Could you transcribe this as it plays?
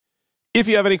If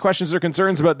you have any questions or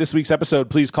concerns about this week's episode,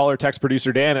 please call or text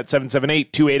producer Dan at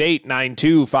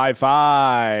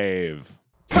 778-288-9255.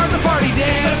 Start the party,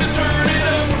 Dan. Time to turn it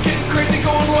up. We're getting crazy,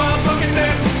 going wild, fucking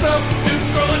nasty stuff. Dudes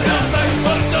scrolling outside,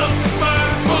 buttons up,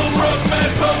 fire, boom, roast,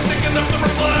 mad post, sticking up the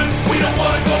replies. We don't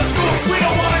want to go to school. We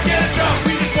don't want to get a job.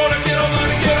 We just want to get online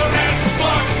and get our asses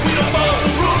blocked. We don't follow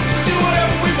the rules. We do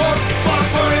whatever we want. It's Block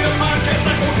Party, the podcast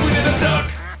like we're tweeting a duck.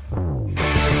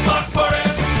 Block Party,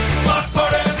 Block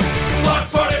Party, Block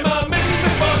Party. My mentions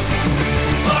are fun.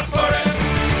 Block Party,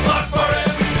 Block Party,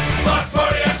 Block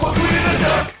Party. I quote tweeting a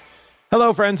duck.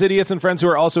 Hello, friends, idiots, and friends who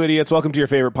are also idiots. Welcome to your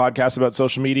favorite podcast about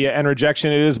social media and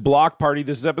rejection. It is Block Party.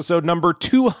 This is episode number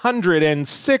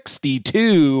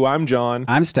 262. I'm John.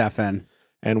 I'm Stefan.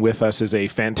 And with us is a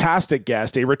fantastic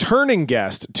guest, a returning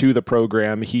guest to the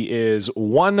program. He is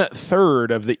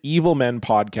 1/3 of the Evil Men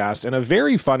podcast and a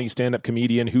very funny stand-up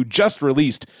comedian who just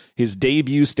released his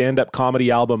debut stand-up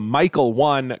comedy album, Michael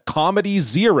 1, Comedy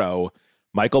 0.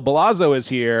 Michael Balazo is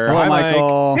here. Hello, Hi,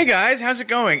 Michael. Hey guys, how's it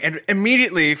going? And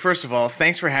immediately, first of all,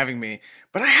 thanks for having me.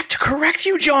 But I have to correct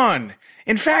you, John.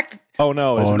 In fact, Oh,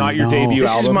 no, it's Oh, not your no. debut this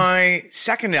album. is my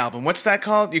second album. What's that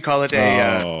called? You call it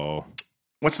a,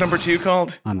 what's number 2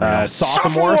 called? Unreal.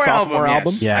 Sophomore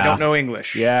album. Yes. Yeah. I don't know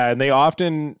English. Yeah, and they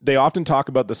often talk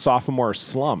about the sophomore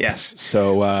slump. Yes.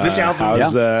 So This album-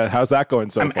 how's that going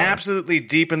so I'm far? absolutely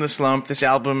deep in the slump. This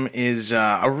album is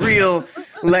a real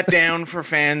letdown for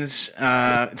fans.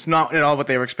 It's not at all what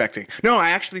they were expecting. No,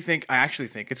 I actually think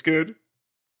it's good.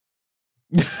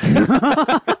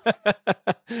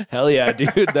 Hell yeah,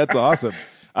 dude. That's awesome.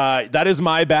 That is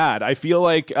my bad. I feel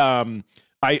like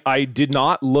I did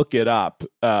not look it up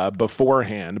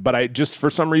beforehand, but I just, for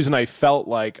some reason, I felt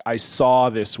like I saw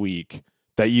this week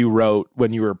that you wrote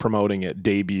when you were promoting it,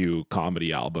 debut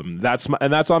comedy album. That's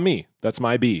on me. That's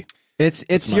my B. It's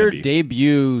my your beat.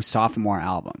 debut sophomore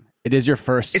album. It is your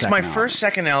first. It's second my album. first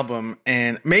second album,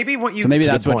 and maybe what you So maybe That's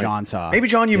a that's good what point. John saw. Maybe,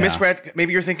 John, you Yeah. misread.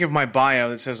 Maybe you're thinking of my bio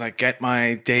that says I get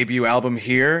my debut album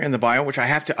here in the bio, which I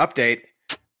have to update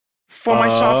for my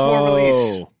sophomore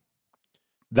release.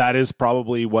 That is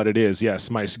probably what it is. Yes,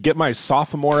 get my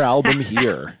sophomore album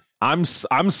here. I'm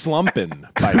slumping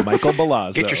by Michael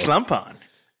Balazo. Get your slump on.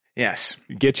 Yes.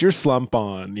 Get your slump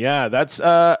on. Yeah, that's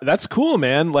cool,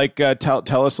 man. Like,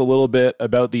 tell us a little bit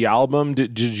about the album.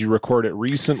 Did you record it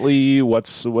recently?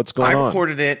 What's going I on?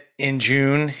 recorded it in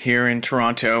June here in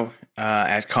Toronto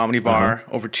at Comedy Bar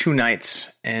over 2 nights.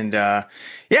 And I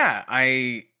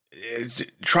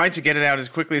tried to get it out as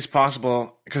quickly as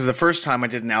possible because the first time I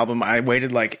did an album, I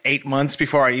waited like 8 months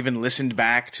before I even listened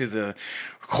back to the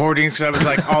recordings because I was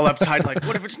like all uptight, like,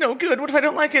 what if it's no good? What if I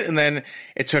don't like it? And then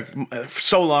it took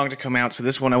so long to come out. So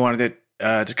this one, I wanted it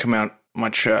to come out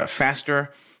much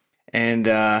faster. And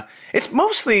it's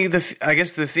mostly the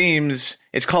themes.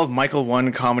 It's called Michael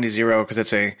 1 Comedy 0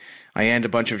 because I end a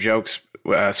bunch of jokes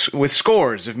with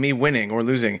scores of me winning or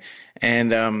losing.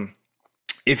 And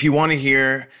if you want to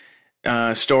hear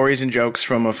stories and jokes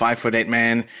from a 5'8"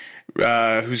 man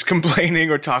who's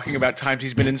complaining or talking about times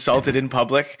he's been insulted in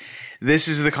public, this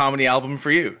is the comedy album for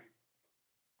you.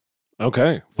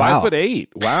 Okay, Wow. 5'8".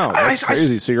 Wow, that's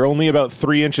crazy. So you're only about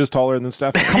 3 inches taller than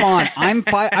Stefan. Come on, I'm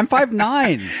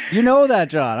 5'9". You know that,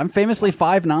 John. I'm famously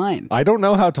 5'9". I don't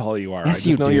know how tall you are. Yes, I just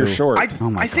you know do. you're short. Oh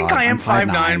my I think God, I am I'm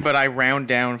 5'9". 5'9", but I round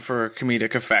down for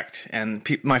comedic effect, and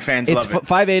my fans It's love it.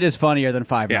 5'8" is funnier than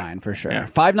 5'9" Yeah. for sure. Yeah.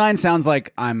 5'9" sounds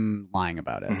like I'm lying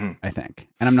about it. I think,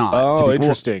 and I'm not. to Oh, be cool.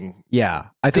 interesting. Yeah,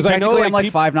 I think 'Cause I know, technically like, I'm like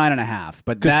peop- 5'9" and a half,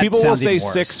 but Because that people will sounds say even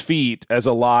worse. 6 feet as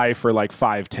a lie for like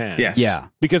 5'10". Yes. Yeah,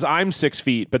 Because I'm 6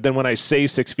 feet, but then when I say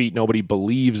 6 feet, nobody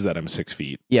believes that I'm 6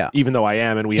 feet. Yeah. Even though I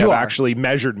am, and we You have are. actually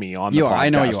measured me on the you podcast are. I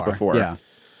know you are. before. Yeah.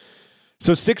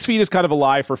 So 6 feet is kind of a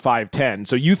lie for 5'10".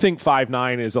 So you think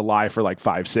 5'9" is a lie for like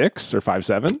 5'6" or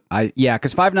 5'7"?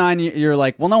 Because 5'9", you're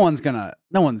like, well, no one's gonna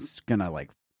like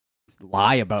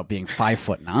lie about being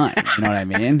 5'9". You know what I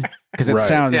mean? Because it Right.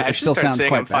 sounds, Yeah, I it should still start sounds saying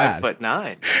quite I'm bad.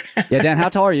 5'9". Yeah, Dan, how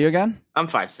tall are you again? I'm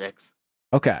 5'6".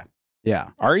 Okay, yeah.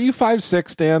 Are you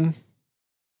 5'6", Dan?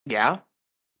 Yeah.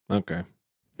 Okay.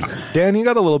 Dan, you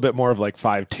got a little bit more of like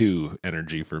 5'2"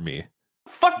 energy for me.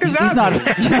 Fuck does He's that not.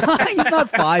 mean? He's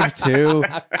not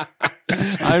 5'2".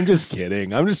 I'm just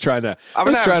kidding. I'm just trying to. I'm I'm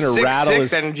gonna just have trying to rattle 6'6"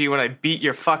 his. energy when I beat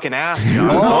your fucking ass,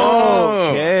 John.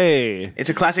 Okay. It's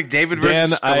a classic David Dan,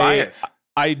 versus Goliath.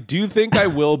 I do think I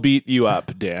will beat you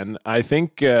up, Dan. I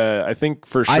think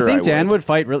for sure. I think Dan will. would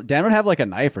fight. Dan would have like a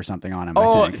knife or something on him.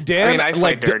 Oh, I think. Dan. I mean, I fight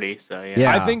like, dirty, so yeah.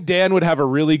 Yeah. I think Dan would have a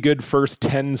really good first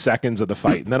 10 seconds of the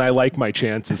fight, and then I like my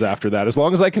chances after that. As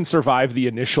long as I can survive the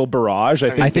initial barrage, I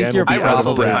think I think Dan you're will be I beatable out of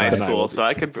wrestled in breath high and I school, will- so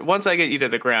I could. Once I get you to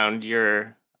the ground,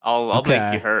 I'll Okay.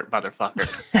 make you hurt,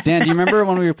 motherfucker. Dan, do you remember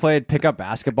when we played pickup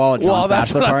basketball at John's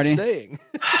that's bachelor what party? I'm saying.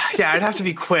 Yeah, I'd have to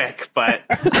be quick, but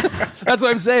That's what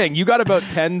I'm saying. You got about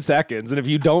 10 seconds, and if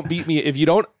you don't beat me, if you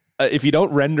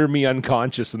don't render me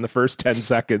unconscious in the first 10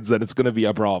 seconds, then it's going to be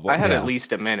a problem. I had at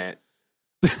least a minute.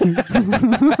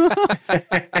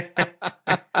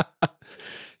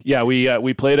 Yeah,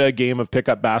 we played a game of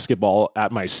pickup basketball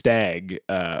at my stag,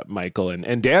 Michael,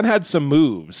 and Dan had some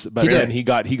moves, but He did. then he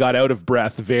got out of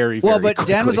breath very Well, very but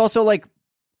Dan was quickly. also like,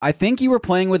 I think you were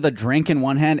playing with a drink in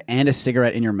one hand and a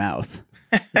cigarette in your mouth,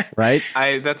 right?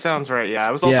 That sounds right. Yeah, I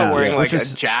was also Yeah, wearing yeah. like Which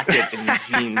is- a jacket and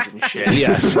jeans and shit.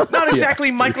 Yes. Not exactly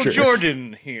Michael sure.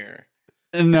 Jordan here.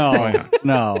 No,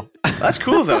 no. That's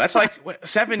cool though. That's like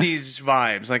 70s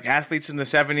vibes. Like athletes in the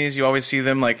 70s, you always see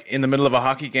them like in the middle of a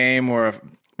hockey game or a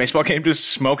baseball game, just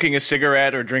smoking a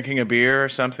cigarette or drinking a beer or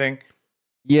something.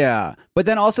 Yeah, but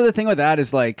then also the thing with that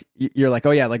is like you're like,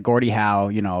 oh yeah, like Gordie Howe,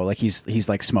 like he's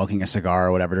like smoking a cigar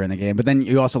or whatever during the game. But then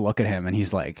you also look at him and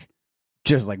he's like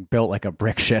just like built like a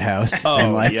brick shit house. Oh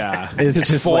and like, yeah, it's his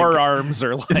just like- forearms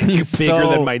are like he's bigger so-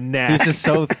 than my neck. He's just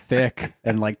so thick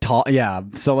and like tall. Yeah,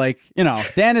 so like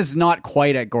Dan is not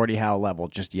quite at Gordie Howe level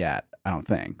just yet. I don't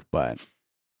think, but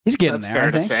he's getting That's there. fair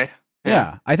I to think. say.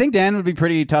 Yeah, I think Dan would be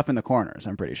pretty tough in the corners.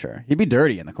 I'm pretty sure he'd be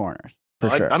dirty in the corners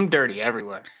for sure. I'm dirty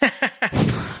everywhere.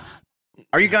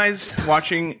 Are you guys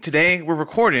watching today? We're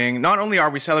recording. Not only are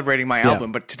we celebrating my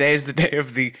album, but today is the day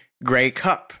of the Grey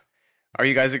Cup. Are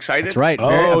you guys excited? That's right.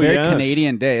 Oh, A very yes.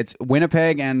 Canadian day. It's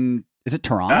Winnipeg and is it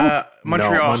Toronto?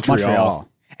 Montreal. No, Montreal.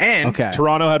 And Okay.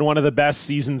 Toronto had one of the best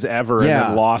seasons ever, Yeah. and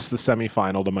then lost the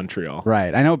semifinal to Montreal.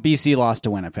 Right. I know BC lost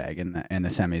to Winnipeg in the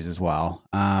semis as well.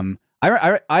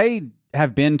 I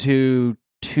have been to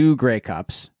 2 Grey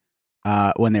Cups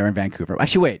when they were in Vancouver.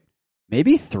 Actually, wait,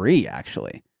 maybe 3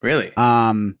 actually. really?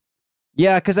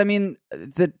 Yeah, because I mean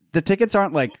the tickets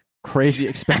aren't like crazy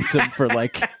expensive for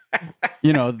like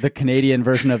the Canadian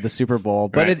version of the Super Bowl,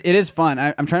 but Right. it is fun.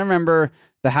 I'm trying to remember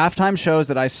the halftime shows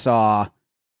that I saw.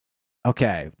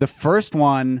 Okay, the first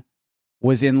one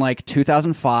was in like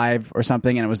 2005 or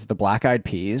something, and it was the Black Eyed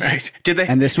Peas. Right. Did they?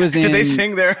 And this was Did they in-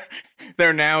 sing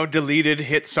their now deleted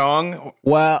hit song?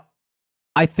 Well,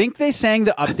 I think they sang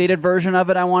the updated version of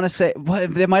it. I want to say,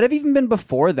 but it might have even been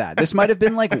before that. This might have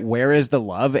been like "Where Is the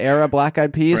Love" era Black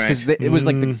Eyed Peas because Right. it was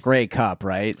like the Grey Cup,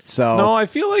 right? So No, I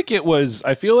feel like it was.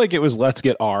 Let's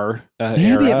Get Our. maybe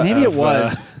era it of,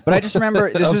 was, but I just remember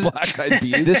this of was Black Eyed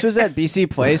Peas. this was at BC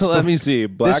Place. Let me see.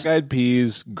 Black this- Eyed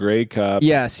Peas, Grey Cup.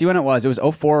 Yeah, see when it was. It was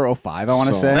 04 or 05, I want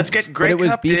to So- say. Let's get Grey But it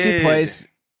was Cup BC did. Place.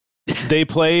 They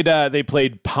played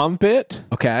Pump It,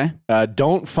 Okay.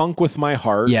 Don't Funk with My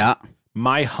Heart, Yeah.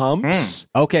 My Humps,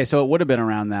 Okay, so it would have been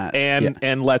around that. and Yeah.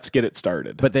 and Let's Get It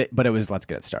Started. but it was Let's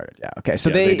Get It Started. Yeah. Okay. So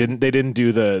Yeah, they didn't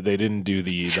do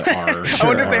the R. I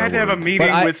wonder if they had to have a meeting But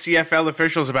I- with CFL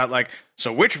officials about like,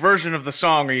 so which version of the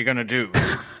song are you going to do?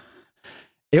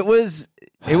 it was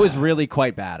really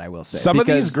quite bad, I will say. Some of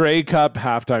because- these Grey Cup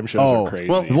halftime shows are crazy.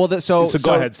 Well, so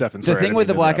go ahead, Stefan. The Sorry, I thing didn't with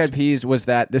the mean to Black Eyed interrupt. Peas was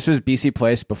that this was BC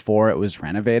Place before it was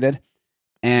renovated.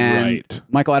 And Right.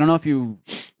 Michael, I don't know if you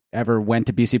ever went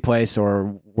to BC Place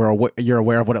or you're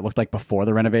aware of what it looked like before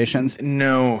the renovations,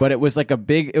 No. but it was like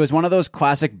it was one of those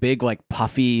classic big like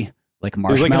puffy like It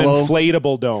was like marshmallow. an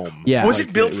inflatable dome. Yeah. was like,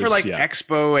 it built it for was- like yeah.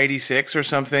 Expo 86 or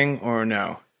something or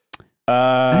no?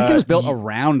 I think it was built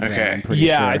around then. okay. I'm pretty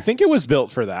Yeah, sure. I think it was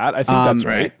built for that. I think that's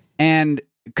right. Right. And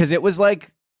because it was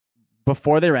like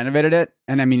before they renovated it,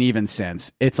 and I mean even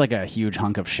since, it's like a huge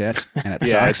hunk of shit, and it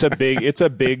Yeah, sucks. it's a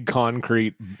big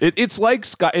concrete. It's like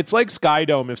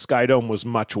Skydome if Skydome was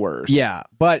much worse. Yeah,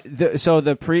 but before,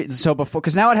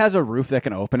 because now it has a roof that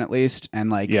can open at least,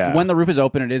 and like Yeah. when the roof is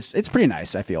open, it's pretty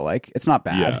nice. I feel like it's not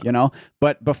bad, Yeah.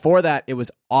 But before that, it was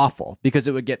awful because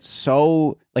it would get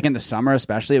so like in the summer,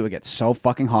 especially, it would get so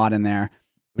fucking hot in there. It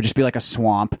would just be like a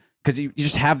swamp because you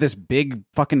just have this big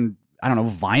fucking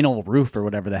vinyl roof or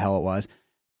whatever the hell it was,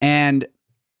 and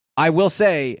I will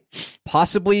say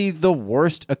possibly the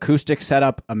worst acoustic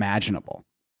setup imaginable.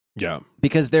 Yeah.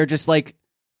 Because they're just like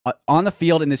on the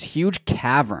field in this huge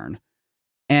cavern,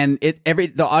 and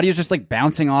the audio is just like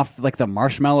bouncing off like the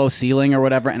marshmallow ceiling or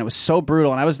whatever, and it was so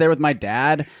brutal. And I was there with my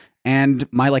dad and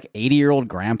my like 80-year-old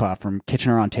grandpa from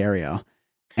Kitchener, Ontario.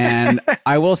 And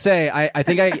I will say, I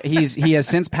think he has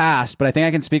since passed, but I think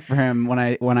I can speak for him when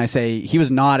I say he was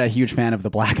not a huge fan of the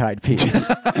Black Eyed Peas.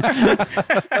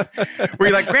 Where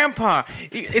you're like, Grandpa,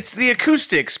 it's the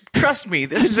acoustics. Trust me,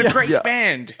 this is a great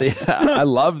band. I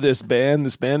love this band.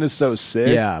 This band is so sick.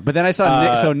 Yeah, but then I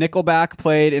saw so Nickelback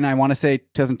played in I want to say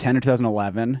 2010 or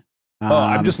 2011.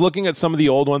 I'm just looking at some of the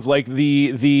old ones, like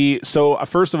so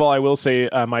first of all, I will say,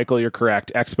 Michael, you're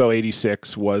correct. Expo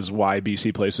 86 was why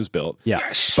BC Place was built. Yeah.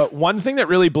 But one thing that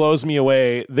really blows me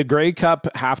away, the Grey Cup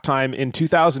halftime in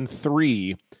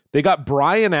 2003, they got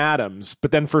Bryan Adams,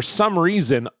 but then for some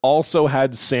reason also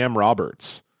had Sam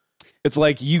Roberts. It's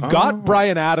like, you got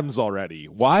Bryan Adams already.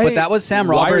 Why? But that was Sam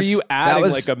Roberts. Why are you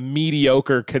adding like a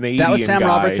mediocre Canadian That was Sam guy?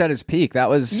 Roberts at his peak. That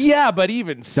was but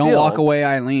even still. Don't Walk Away,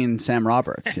 Eileen, Sam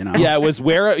Roberts, you know? Yeah, it was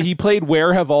where he played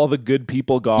Where Have All the Good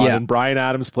People Gone, Yeah. and Bryan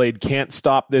Adams played Can't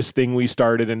Stop This Thing We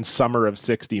Started in summer of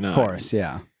 69. Of course,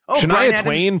 yeah. Oh, Bryan Shania Adams-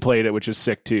 Twain played it, which is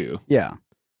sick too. Yeah.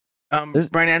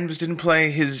 Bryan Adams didn't play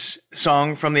his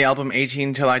song from the album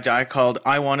 18 Till I Die called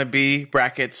I Wanna Be,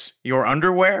 brackets, Your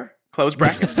Underwear, close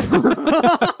brackets.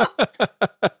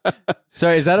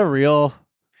 Sorry, is that a real...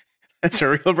 That's a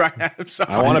real Bryan Adams song.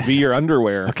 I want to be your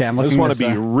underwear. Okay, I'm I just looking want to this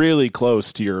be up. really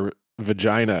close to your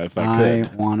vagina if I I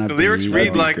could. want to The lyrics be...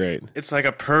 read be like great. it's like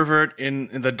a pervert in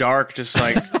the dark, just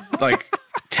like like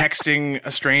texting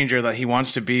a stranger that he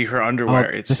wants to be her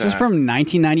underwear. It's this is from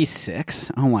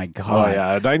 1996? Oh, my God. Oh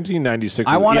yeah, 1996.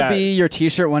 I want to yeah. be your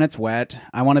t-shirt when it's wet.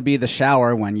 I want to be the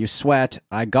shower when you sweat.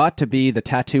 I got to be the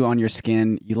tattoo on your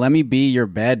skin. You let me be your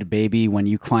bed, baby, when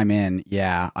you climb in.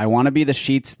 Yeah, I want to be the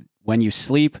sheets when you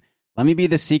sleep. Let me be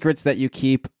the secrets that you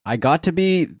keep. I got to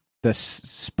be the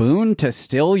spoon to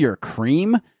still your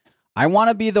cream. I want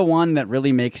to be the one that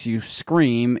really makes you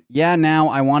scream. Yeah, now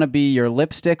I want to be your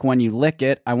lipstick when you lick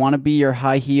it. I want to be your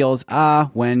high heels,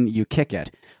 when you kick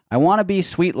it. I want to be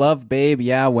sweet love, babe,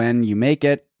 yeah, when you make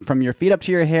it. From your feet up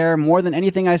to your hair, more than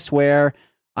anything I swear.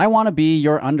 I want to be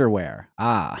your underwear.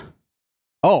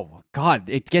 Oh, God,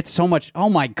 it gets so much. Oh,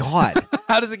 my God.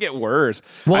 How does it get worse?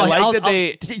 Well, I like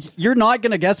that you're not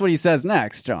going to guess what he says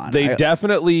next, John. they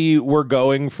definitely were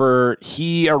going for.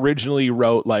 He originally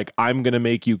wrote like, "I'm gonna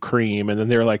make you cream," and then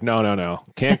they were like, "No,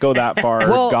 can't go that far.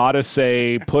 Well- Gotta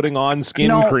say, putting on skin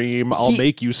No, cream, I'll he-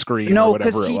 make you scream." or No, whatever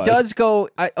because it he was. does go.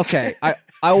 I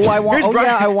want. Here's Oh Brian.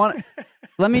 yeah, I want.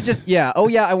 Let me just. Yeah. Oh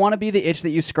yeah, I want to be the itch that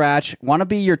you scratch. Want to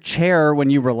be your chair when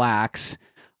you relax.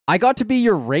 I got to be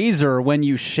your razor when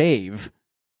you shave.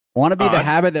 Want to be the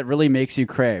habit that really makes you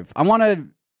crave. I want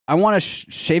to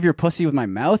shave your pussy with my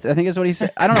mouth. I think is what he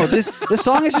said. I don't know. This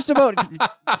song is just about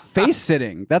face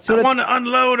sitting. That's what I it's. want to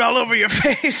unload all over your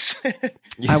face.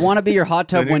 I want to be your hot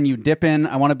tub when you dip in.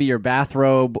 I want to be your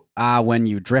bathrobe when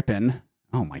you drip in.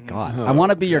 Oh my God. I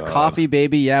want to be your coffee,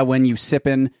 baby. Yeah, when you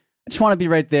sippin'. I just want to be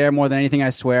right there more than anything, I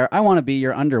swear. I want to be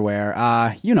your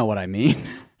underwear. You know what I mean.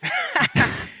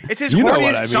 It's his You know horniest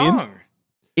what I mean. song.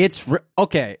 It's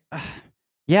okay.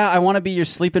 Yeah, I want to be your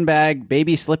sleeping bag,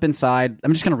 baby, slip inside.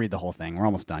 I'm just going to read the whole thing. We're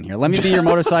almost done here. Let me be your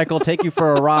motorcycle, take you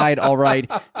for a ride, all right.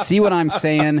 See what I'm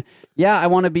saying? Yeah, I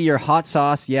want to be your hot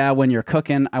sauce, yeah, when you're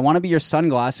cooking. I want to be your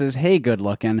sunglasses, hey, good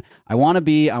looking. I want to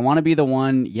be the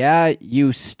one, yeah,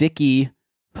 you sticky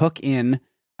hook in.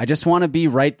 I just want to be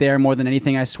right there more than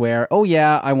anything, I swear. Oh,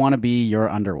 yeah, I want to be your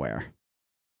underwear.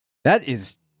 That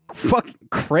is fucking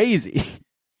crazy.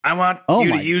 I want Oh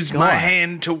you my to use God. my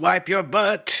hand to wipe your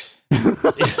butt.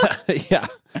 yeah,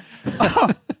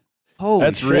 Holy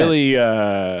that's shit. really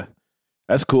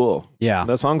that's cool. Yeah.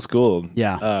 That song's cool.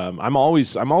 Yeah. I'm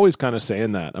always kind of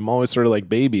saying that. I'm always sort of like,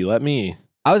 baby, let me.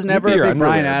 I was never be a your big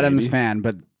Bryan underwear, Adams baby. fan,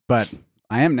 but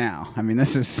I am now. I mean,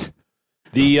 this is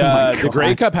The my the God.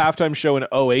 Grey Cup halftime show in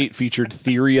 2008 featured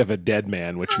Theory of a Dead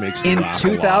Man, which makes me in laugh a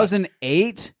lot.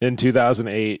 2008. In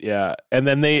 2008, yeah. And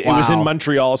then it was in Wow.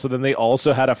 Montreal, so then they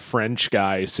also had a French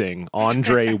guy sing,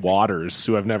 Andre Waters,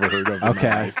 who I've never heard of in my Okay.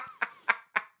 life.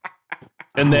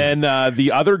 And then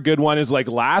the other good one is like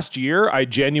last year, I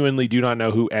genuinely do not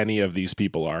know who any of these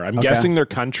people are. I'm guessing they're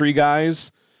country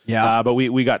guys. Yeah. But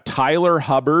we got Tyler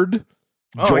Hubbard,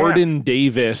 Oh, Jordan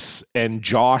Davis, and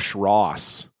Josh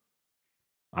Ross.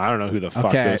 I don't know who the fuck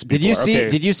Okay. those people Did you are. see? Okay.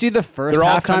 Did you see the first They're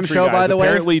all halftime country show? guys. By the way.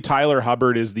 Apparently, Tyler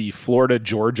Hubbard is the Florida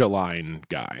Georgia line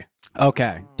guy.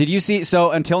 Okay. Did you see?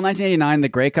 So until 1989, the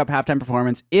Grey Cup halftime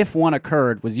performance, if one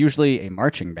occurred, was usually a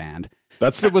marching band.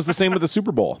 Was the same with the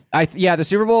Super Bowl. The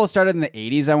Super Bowl started in the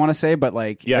 80s, I want to say, but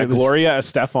like Yeah, it was, Gloria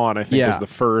Estefan, I think, Yeah. was the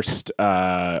first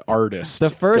artist. The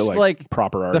first, to,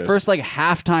 proper artist. the first like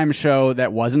halftime show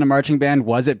that wasn't a marching band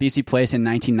was at BC Place in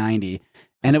 1990,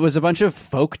 and it was a bunch of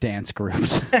folk dance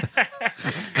groups.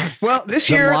 Well, this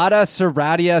The year, Mlada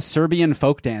Saradia Serbian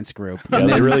folk dance group. Yeah,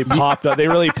 they really popped up. They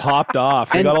really popped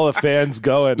off. They And got all the fans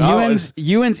going. Oh,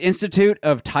 Ewan's Institute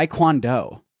of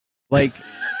Taekwondo. Like,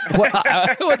 what?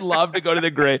 I would love to go to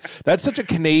the Grey. That's such a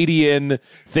Canadian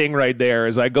thing right there.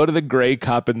 Is I go to the Grey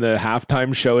Cup and the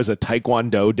halftime show is a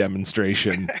Taekwondo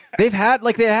demonstration. They have,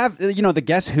 the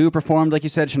Guess Who performed, like you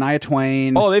said, Shania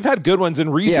Twain. Oh, they've had good ones,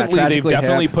 and recently they've Tragically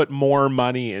definitely Hip. put more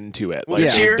money into it. Like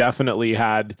This year? they've definitely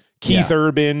had Keith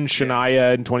Urban,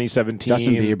 Shania in 2017,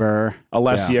 Justin Bieber,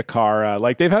 Alessia Cara.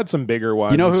 Like they've had some bigger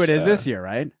ones. You know who it is this year,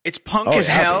 right? It's punk Oh, as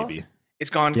yeah, hell. baby. It's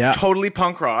gone Yeah. totally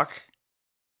punk rock.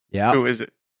 Yeah, Who is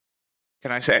it?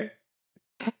 Can I say?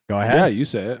 go Yeah, ahead. you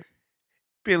say it.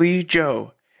 Billy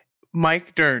Joe,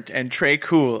 Mike Dirnt, and Trey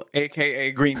Cool,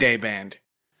 a.k.a. Green Day Band.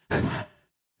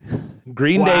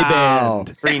 Green Day Wow.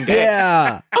 band. Green Day.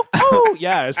 Yeah. Oh,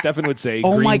 yeah, as Stefan would say.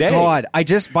 Oh Green my Day. God!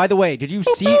 By the way, did you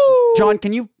see, Woo-hoo. John?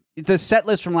 Can you the set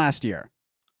list from last year?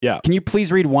 Yeah. Can you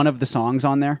please read one of the songs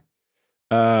on there?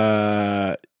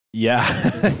 Yeah.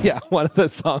 Yeah. One of the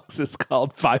songs is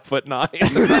called 5'9".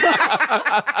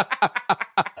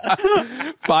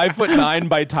 5'9"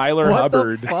 by Tyler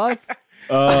Hubbard. The fuck?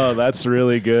 Oh, that's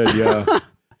really good. Yeah.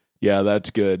 Yeah,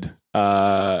 that's good.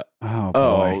 Oh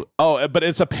boy. But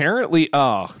it's apparently,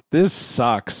 this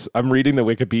sucks. I'm reading the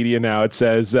Wikipedia now. It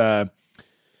says,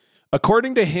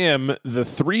 according to him, the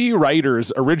three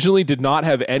writers originally did not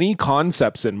have any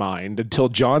concepts in mind until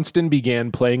Johnston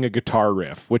began playing a guitar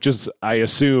riff, which is, I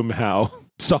assume, how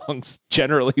songs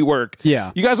generally work.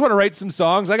 Yeah. You guys want to write some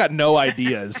songs? I got no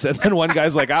ideas. And then one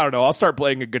guy's like, I don't know, I'll start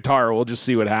playing a guitar. We'll just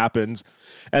see what happens.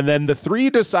 And then the three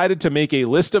decided to make a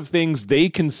list of things they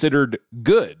considered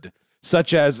good,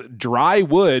 such as dry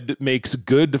wood makes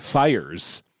good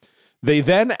fires. They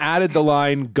then added the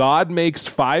line, God makes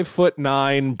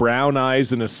 5'9", brown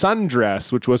eyes, and a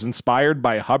sundress, which was inspired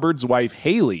by Hubbard's wife,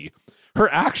 Haley. Her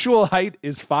actual height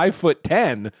is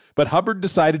 5'10", but Hubbard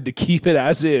decided to keep it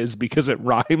as is because it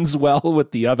rhymes well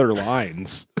with the other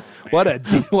lines. What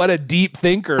a deep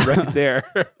thinker right there.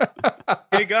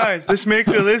 Hey guys, let's make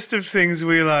a list of things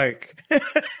we like.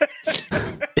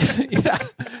 Yeah.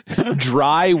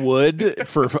 Dry wood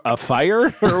for a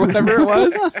fire or whatever it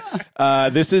was.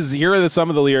 Here are some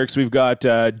of the lyrics. We've got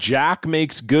Jack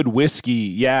makes good whiskey.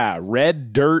 Yeah.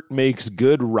 Red dirt makes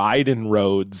good riding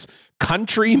roads.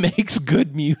 Country makes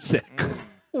good music.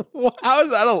 How is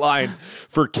that a line?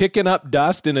 For kicking up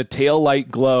dust in a tail light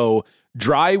glow.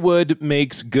 Dry wood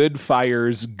makes good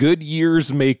fires. Good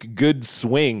years make good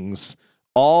swings.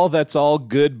 That's all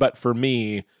good but for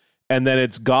me. And then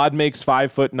it's God makes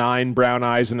 5'9", brown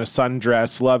eyes and a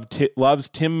sundress, loves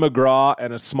Tim McGraw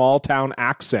and a small town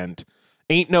accent.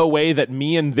 Ain't no way that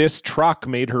me and this truck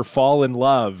made her fall in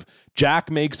love. Jack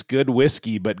makes good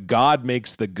whiskey, but God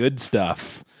makes the good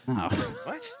stuff. Oh,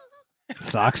 What? it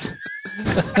sucks.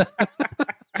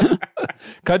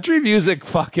 Country music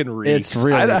fucking reeks. It's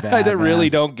really bad, I really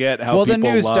man. don't get how Well, the people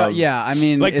new love, stuff. Yeah, I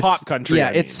mean, like it's, pop country. Yeah,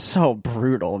 I mean. it's so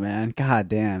brutal, man. God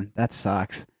damn, that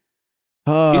sucks.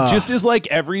 It just is like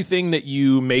everything that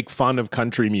you make fun of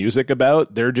country music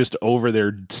about, they're just over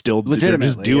there still. They're just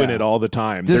Legitimately, doing yeah. it all the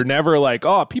time. Just- they're never like,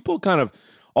 oh, people kind of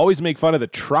always make fun of the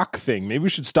truck thing. Maybe we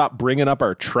should stop bringing up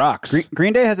our trucks.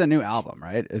 Green Day has a new album,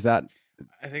 right? Is that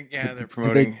I think, yeah, they're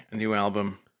promoting a new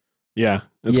album. Yeah.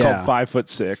 It's Yeah. called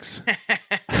 5'6".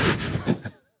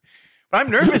 But I'm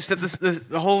nervous that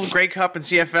the whole Grey Cup and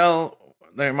CFL,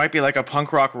 there might be like a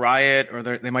punk rock riot, or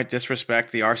they might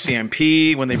disrespect the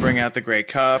RCMP when they bring out the Grey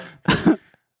Cup. They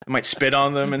might spit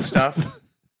on them and stuff.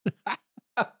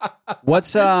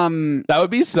 what's That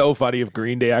would be so funny if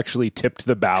Green Day actually tipped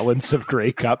the balance of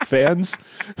Grey Cup fans.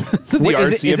 The Wait,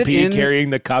 RCMP is it in- carrying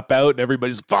the cup out and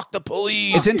everybody's, fuck the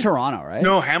police. It's in Toronto, right?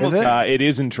 No, Is Hamilton. it? It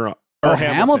is in Toronto. Oh, Or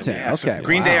Hamilton. yeah. So Okay,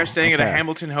 Green Day wow, are staying at a okay.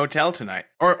 Hamilton hotel tonight,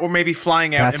 or maybe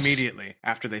flying out That's- immediately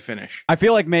after they finish. I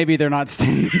feel like maybe they're not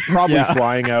staying. Probably Yeah.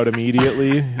 flying out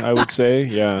immediately, I would say.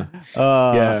 Yeah.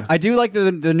 Yeah. I do like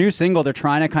the new single. They're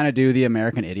trying to kind of do the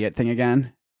American Idiot thing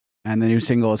again, and the new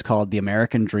single is called "The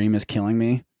American Dream Is Killing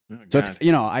Me." So it's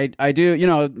I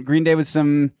do Green Day with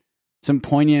some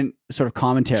poignant sort of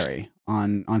commentary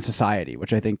on society,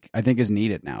 which I think is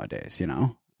needed nowadays.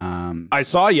 I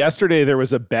saw yesterday there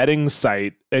was a betting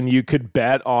site and you could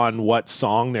bet on what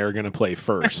song they were going to play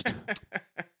first.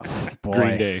 Boy.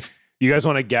 Green Day. You guys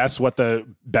want to guess what the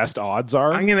best odds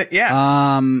are? I'm gonna,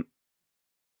 Yeah,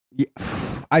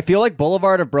 I feel like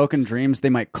Boulevard of Broken Dreams they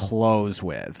might close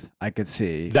with. I could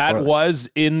see That Or- was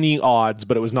in the odds,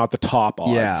 but it was not the top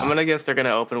odds. Yeah. I'm gonna guess they're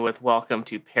gonna open with "Welcome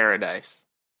to Paradise."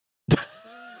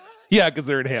 Yeah, because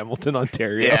they're in Hamilton,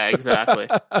 Ontario. Yeah, exactly.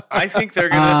 I think they're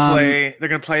gonna play. They're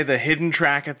gonna play the hidden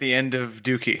track at the end of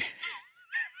Dookie.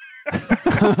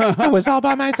 I was all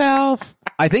by myself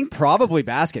I think probably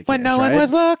Basket Case. when no right? one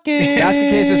was looking. Basket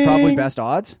Case is probably best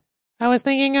odds. I was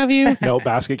thinking of you. No,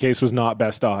 Basket Case was not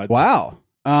best odds. Wow.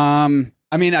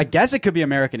 I mean, I guess it could be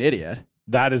American Idiot.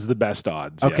 That is the best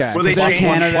odds. Okay. Yes. Will they Plus change-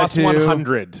 Canada Plus too.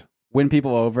 100. Win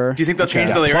people over. Do you think they'll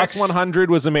change the lyrics? Plus 100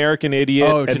 was American Idiot.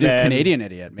 Oh, to and do then- Canadian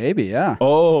Idiot, maybe, yeah.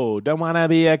 Oh, don't want to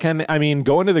be a I mean,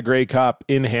 going to the Grey Cup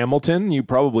in Hamilton, you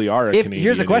probably are a Canadian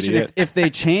Here's the question: idiot. if they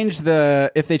change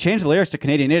the lyrics to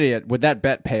Canadian Idiot, would that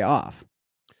bet pay off?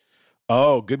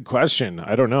 Oh, good question.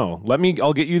 I don't know.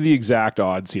 I'll get you the exact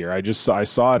odds here. I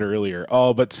saw it earlier.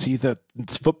 Oh, but see that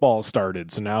football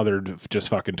started, so now they're just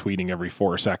fucking tweeting every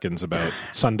 4 seconds about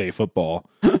Sunday football.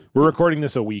 We're recording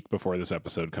this a week before this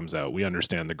episode comes out. We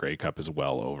understand the Grey Cup is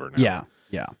well over now.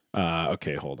 Yeah.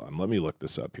 Okay, hold on. Let me look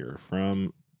this up here.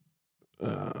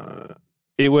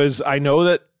 It was. I know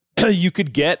that you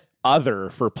could get other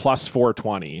for plus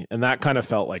 420, and that kind of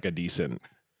felt like a decent.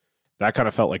 What were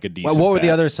the bet.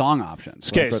 other other song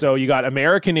options? Okay, so you got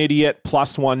American Idiot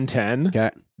plus 110. Okay.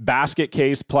 Basket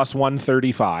Case plus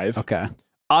 135. Okay.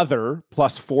 Other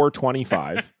plus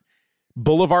 425.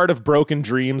 Boulevard of Broken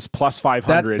Dreams plus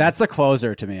 500. That's the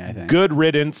closer to me, I think. Good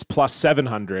Riddance plus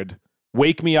 700.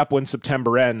 Wake Me Up When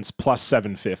September Ends plus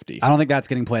 750. I don't think that's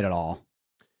getting played at all.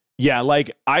 Yeah,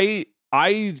 like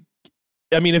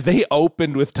I mean, if they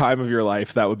opened with Time of Your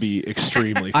Life, that would be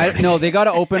extremely funny. No, they got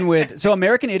to open with. So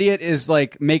American Idiot is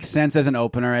like makes sense as an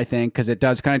opener, I think, because it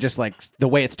does kind of just like the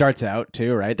way it starts out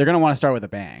too, right? They're gonna want to start with a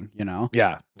bang, you know.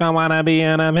 Yeah. Don't want to be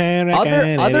an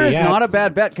American Other is idiot. not a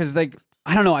bad bet because like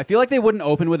I don't know. I feel like they wouldn't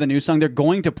open with a new song. They're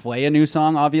going to play a new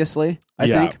song, obviously. I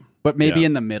think, but maybe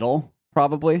in the middle,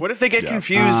 probably. What if they get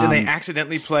confused and they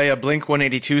accidentally play a Blink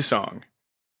 182 song?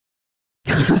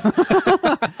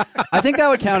 I think that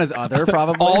would count as other,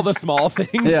 probably. All the small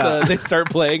things, Yeah. they start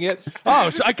playing it.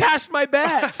 Oh, I cashed my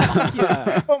bet. Fuck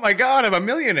yeah. Oh my God, I'm a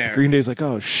millionaire. Green Day's like,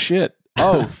 oh shit.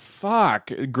 Oh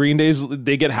fuck. Green Day's,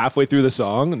 they get halfway through the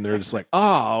song and they're just like,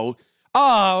 oh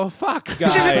fuck, guys.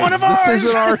 This isn't one of This ours.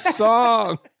 isn't our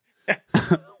song.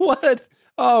 What?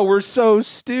 Oh, we're so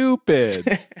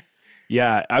stupid.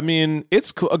 Yeah, I mean,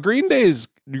 it's cool. Green Day's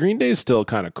still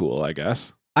kind of cool, I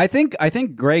guess. I think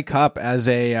Grey Cup as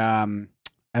a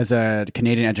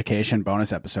Canadian education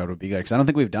bonus episode would be good because I don't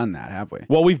think we've done that, have we?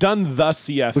 Well, we've done the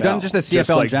CFL. We've done just the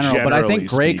CFL like in general, but I think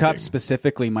Grey generally Cup speaking.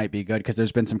 specifically might be good because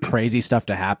there's been some crazy stuff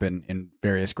to happen in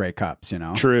various Grey Cups, you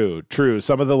know? True.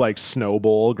 Some of the like Snow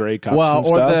Bowl Grey Cups Well, and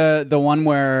or stuff. the one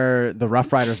where the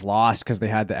Rough Riders lost because they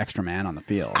had the extra man on the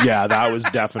field. Yeah, that was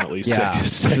definitely Yeah,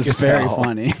 sick. which is very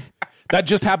funny. That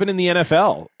just happened in the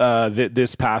NFL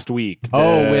this past week.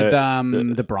 With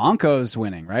the Broncos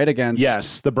winning, right? Against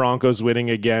Yes, the Broncos winning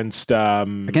against like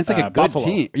a good Buffalo.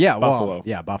 team. Yeah, Buffalo. Well,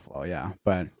 yeah, Buffalo, yeah.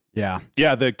 But yeah.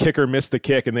 Yeah, the kicker missed the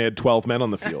kick and they had 12 men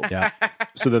on the field. Yeah.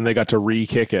 So then they got to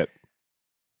re-kick it.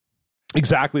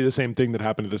 Exactly the same thing that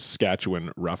happened to the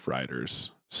Saskatchewan Rough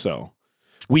Riders. So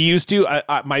we used to,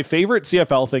 my favorite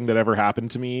CFL thing that ever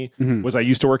happened to me was I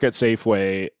used to work at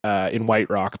Safeway in White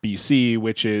Rock, BC,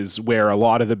 which is where a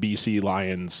lot of the BC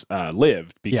Lions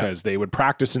lived because they would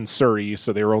practice in Surrey.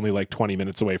 So they were only like 20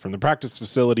 minutes away from the practice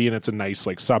facility and it's a nice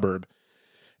like suburb.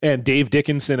 And Dave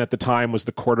Dickinson at the time was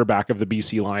the quarterback of the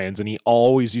BC Lions and he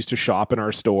always used to shop in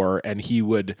our store and he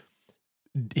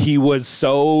was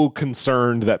so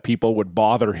concerned that people would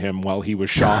bother him while he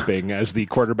was shopping as the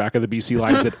quarterback of the BC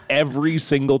Lions that every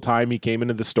single time he came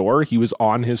into the store, he was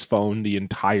on his phone the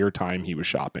entire time he was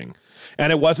shopping.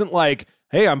 And it wasn't like,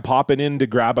 hey, I'm popping in to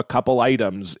grab a couple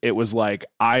items. It was like,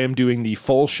 I am doing the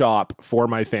full shop for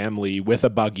my family with a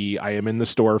buggy. I am in the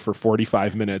store for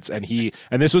 45 minutes. And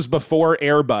this was before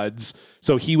AirBuds.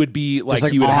 So he would be like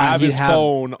he would have his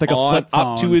phone like a on flip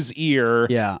up to phone. his ear,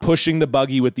 Yeah. pushing the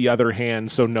buggy with the other hand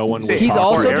so no one would He's talk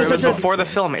also over just him. such a- before the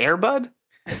film Airbud.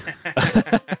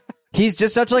 He's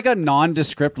just such like a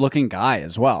nondescript looking guy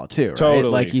as well, too. Right? Totally.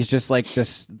 Like he's just like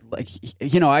this, like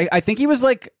you know. I think he was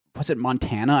like, was it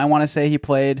Montana? I want to say he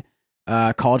played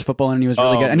college football and he was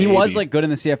really good, and he was maybe. like good in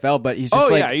the CFL. But he's just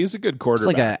Oh like yeah, he's a good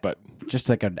quarterback, but just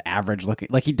like an average looking.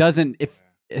 Like he doesn't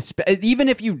even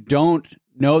if you don't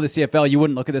know the CFL, you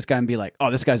wouldn't look at this guy and be like,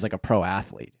 oh, this guy's like a pro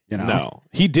athlete. You know? no,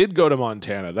 he did go to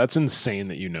Montana. That's insane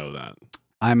that you know that.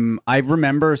 I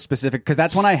remember specific because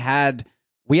that's when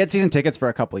we had season tickets for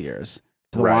a couple of years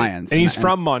to the Lions, and he's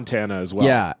from Montana as well.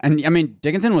 Yeah, and I mean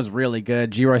Dickinson was really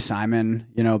good. G. Roy Simon,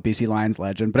 you know, BC Lions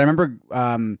legend. But I remember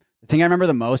the thing I remember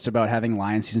the most about having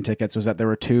Lions season tickets was that there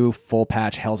were 2 full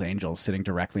patch Hell's Angels sitting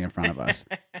directly in front of us,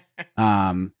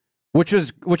 which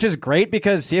is great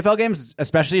because CFL games,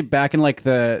 especially back in like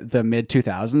the mid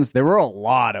 2000s, there were a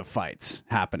lot of fights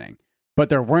happening. but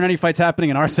there weren't any fights happening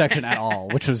in our section at all,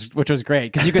 which was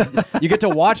great because you get to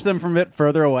watch them from a bit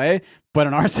further away. But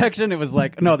in our section, it was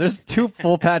like, no, there's 2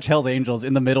 full patch Hell's Angels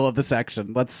in the middle of the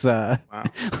section. Let's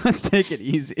take it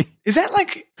easy. Is that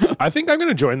like? I think I'm going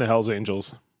to join the Hells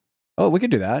Angels. Oh, we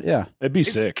could do that. Yeah, It'd be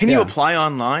sick. Can you apply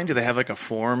online? Do they have like a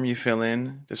form you fill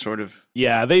in to sort of?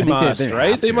 Yeah, they must,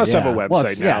 right? They must have a website well, now.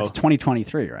 Yeah, it's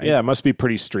 2023, right? Yeah, it must be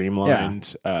pretty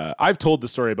streamlined. I've told the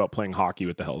story about playing hockey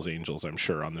with the Hells Angels, I'm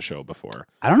sure, on the show before.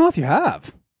 I don't know if you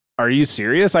have. Are you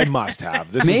serious? I must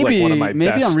have. This Maybe- is like one of my maybe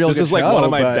best. on Real This Good is like Show, one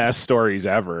of my but- best stories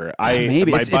ever.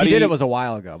 Maybe my if you did, it was a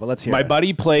while ago. But let's hear. my it.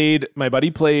 buddy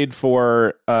played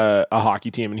for a hockey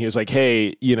team, and he was like,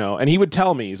 hey, and he would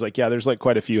tell me, he's like, yeah, there's like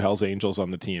quite a few Hells Angels on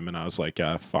the team, and I was like,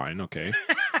 fine, okay.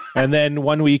 And then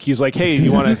one week he's like, hey,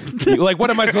 you want to like,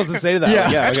 what am I supposed to say to that? Yeah,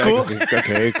 Like, that's cool.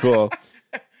 Okay, cool.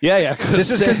 Yeah.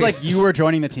 This is because like you were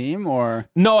joining the team, or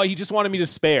No, he just wanted me to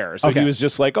spare. So Okay. he was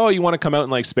just like, oh, you want to come out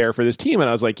and like spare for this team? And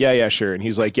I was like, yeah, sure. And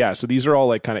he's like, yeah, so these are all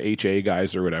like kind of HA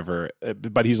guys or whatever.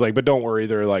 But he's like, but don't worry,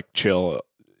 they're like chill.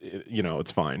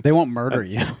 It's fine. they won't murder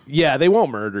you. Yeah, they won't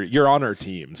murder. You're on our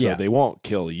team, so Yeah. they won't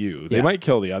kill you. They Yeah. might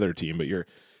kill the other team, but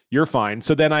you're fine.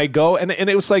 So then I go and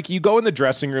it was like you go in the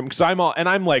dressing room because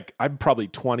I'm probably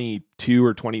 22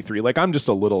 or 23. Like I'm just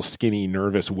a little skinny,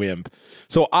 nervous wimp.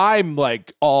 So I'm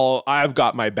like I've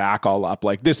got my back all up.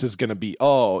 Like this is gonna be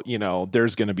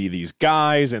there's gonna be these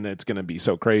guys and it's gonna be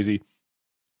so crazy.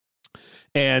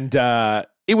 And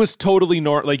it was totally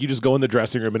normal. Like you just go in the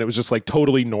dressing room and it was just like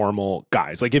totally normal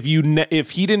guys. Like if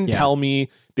he didn't tell me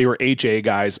they were HA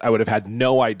guys, I would have had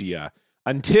no idea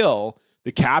until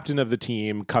the captain of the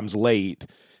team comes late,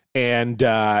 and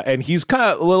he's kind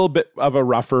of a little bit of a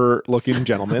rougher looking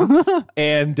gentleman,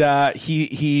 and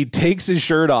he takes his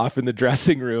shirt off in the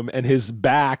dressing room, and his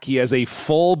back he has a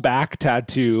full back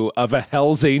tattoo of a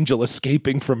Hell's Angel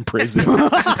escaping from prison.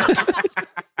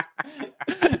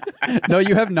 No,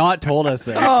 you have not told us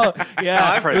this. Oh yeah,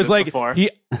 I've heard it was this like before.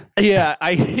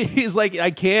 he's like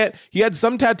I can't. He had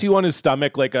some tattoo on his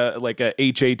stomach, like a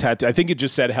HA tattoo. I think it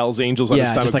just said Hell's Angels on his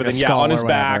stomach, just like but a then skull on his or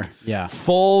back, whatever. Yeah.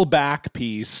 full back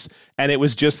piece, and it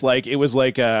was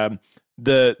like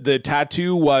the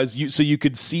tattoo was so you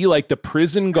could see like the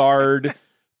prison guard,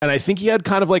 and I think he had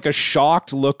kind of like a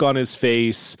shocked look on his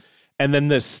face. And then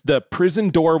the prison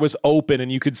door was open,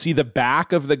 and you could see the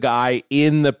back of the guy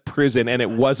in the prison, and it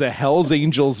was a Hell's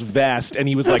Angels vest, and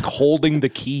he was like holding the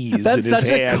keys That's in his such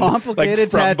a hand,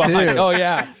 complicated like, from behind. tattoo. Oh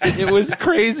yeah, it was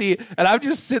crazy, and I'm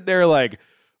just sitting there like,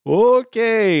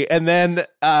 okay, and then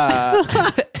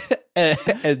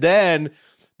and then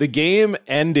the game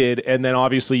ended, and then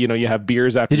obviously you have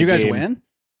beers after. Did you the guys game. win?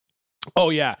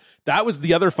 Oh yeah, that was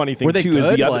the other funny thing Were they too. Is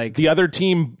good? the other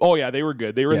team? Oh yeah, they were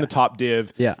good. They were in Yeah. the top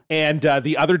div. Yeah. and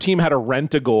the other team had to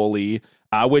rent a goalie.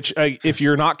 Which if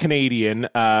you're not Canadian,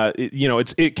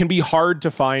 it can be hard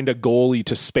to find a goalie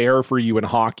to spare for you in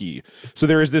hockey. So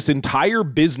there is this entire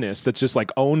business that's just like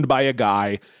owned by a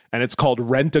guy, and it's called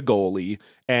Rent a Goalie.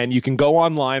 And you can go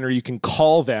online or you can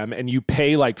call them, and you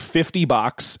pay like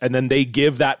 $50, and then they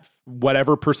give that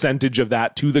whatever percentage of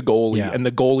that to the goalie, Yeah. and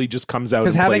the goalie just comes out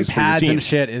Because and having plays for your pads team. and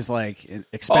shit is like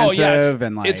expensive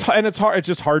and like it's hard. It's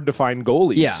just hard to find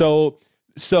goalies. Yeah. So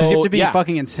because you have to be yeah.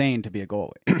 fucking insane to be a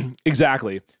goalie.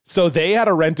 Exactly. So they had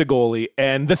to rent a goalie.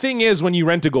 And the thing is, when you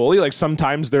rent a goalie, like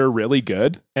sometimes they're really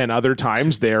good and other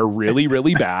times they're really,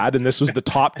 really bad. And this was the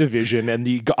top division, and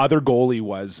the other goalie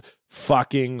was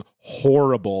fucking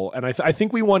horrible. And I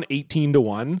think we won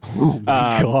 18-1. Oh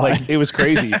my God. Like it was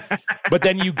crazy. But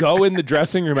then you go in the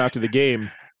dressing room after the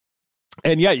game,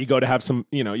 and yeah, you go to have some,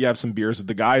 you have some beers with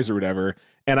the guys or whatever.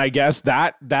 And I guess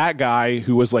that guy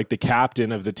who was like the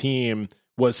captain of the team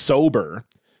was sober.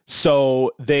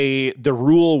 So the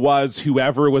rule was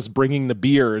whoever was bringing the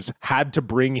beers had to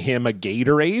bring him a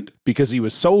Gatorade because he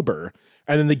was sober.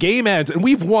 And then the game ends, and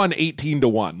we've won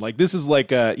 18-1. Like this is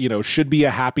like should be a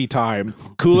happy time.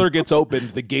 Cooler gets opened,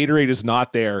 the Gatorade is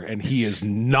not there, and he is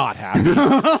not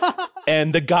happy.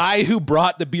 And the guy who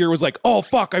brought the beer was like, "Oh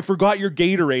fuck, I forgot your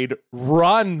Gatorade."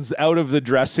 Runs out of the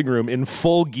dressing room in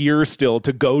full gear still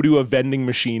to go to a vending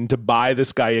machine to buy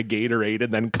this guy a Gatorade,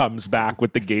 and then comes back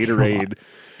with the Gatorade.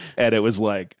 And it was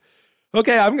like,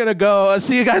 okay, I'm gonna go.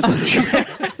 See you guys later.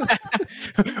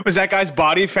 Was that guy's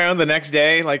body found the next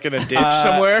day, like in a ditch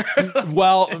somewhere?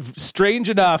 Well, strange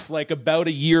enough, like about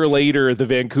a year later, the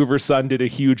Vancouver Sun did a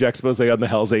huge expose on the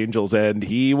Hells Angels, and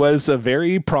he was a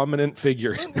very prominent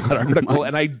figure in that article.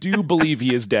 And I do believe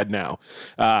he is dead now,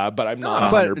 but I'm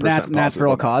not 100% But positive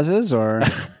natural on that. causes or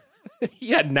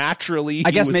Yeah, naturally.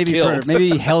 I guess he was maybe killed.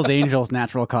 maybe Hell's Angels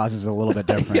natural cause is a little bit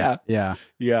different. Yeah.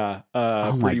 Yeah.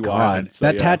 Oh my pretty God. wild. So,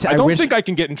 That yeah. tattoo- I don't wish- think I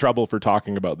can get in trouble for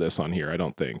talking about this on here. I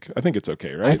don't think. I think it's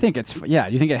okay, right? I think it's yeah.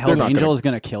 Do you think a Hell's not Angel gonna- is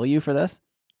going to kill you for this?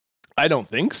 I don't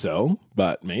think so,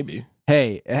 but maybe.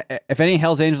 Hey, if any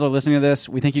Hell's Angels are listening to this,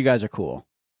 we think you guys are cool.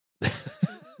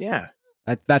 Yeah.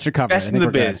 That should cover Best it. I in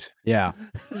think the we're good. biz. Yeah.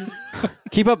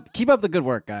 keep up the good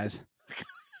work, guys.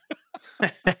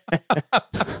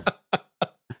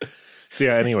 So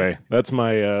yeah. Anyway, that's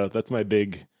my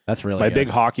big That's really my good. big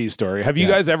hockey story. Have you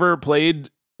Yeah. guys ever played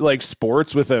like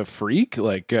sports with a freak,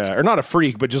 like or not a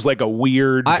freak, but just like a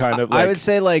weird kind of? Like, I would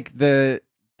say like it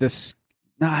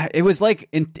was like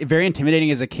very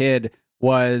intimidating as a kid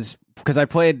was because I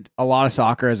played a lot of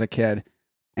soccer as a kid,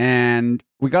 and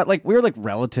we were like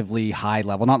relatively high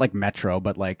level, not like Metro,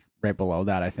 but like right below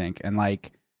that, I think. And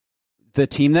like the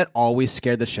team that always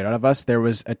scared the shit out of us, there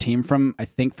was a team from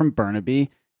Burnaby,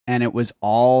 and it was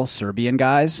all Serbian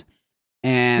guys,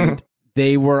 and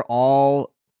they were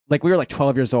all like, we were like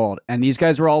 12 years old, and these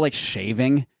guys were all like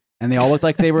shaving. And they all looked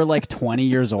like they were like 20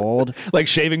 years old. like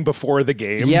shaving before the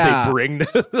game. Yeah. They bring like,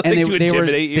 And to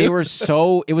intimidate you. they were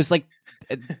so, it was like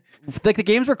the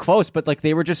games were close, but like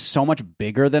they were just so much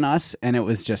bigger than us. And it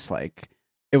was just like,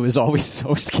 it was always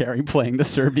so scary playing the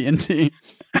Serbian team.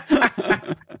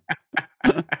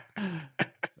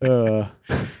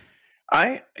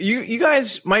 You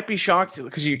guys might be shocked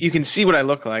because you can see what I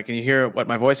look like and you hear what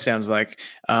my voice sounds like.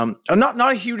 I'm not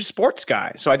a huge sports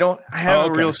guy, so I don't have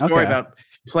a real story about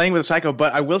playing with a psycho.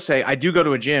 But I will say I do go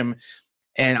to a gym,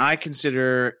 and I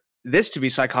consider this to be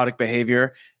psychotic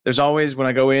behavior. There's always, when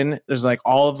I go in, there's like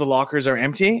all of the lockers are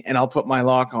empty, and I'll put my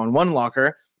lock on one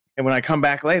locker, and when I come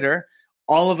back later,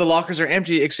 all of the lockers are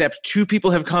empty except two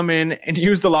people have come in and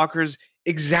used the lockers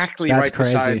exactly That's right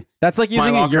crazy. beside. That's like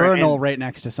using my a locker, urinal and- right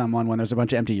next to someone when there's a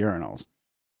bunch of empty urinals.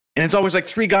 And it's always like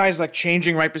three guys like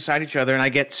changing right beside each other. And I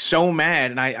get so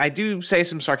mad. And I do say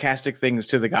some sarcastic things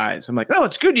to the guys. I'm like, oh,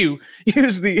 it's good you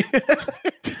use the,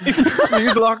 you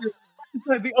use the locker. It's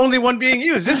like the only one being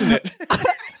used, isn't it?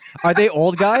 Are they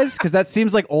old guys? Because that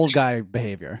seems like old guy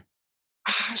behavior.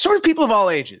 Sort of people of all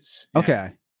ages.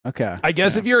 Okay. I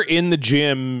guess if you're in the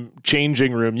gym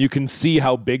changing room, you can see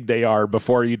how big they are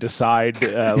before you decide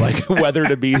like whether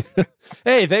to be.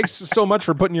 Hey, thanks so much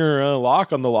for putting your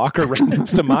lock on the locker right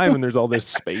next to mine when there's all this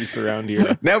space around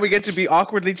here. Now we get to be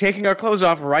awkwardly taking our clothes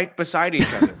off right beside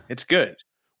each other. It's good.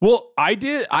 Well, I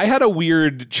had a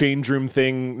weird change room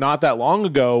thing not that long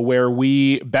ago where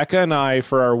Becca and I,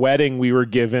 for our wedding, we were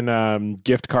given a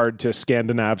gift card to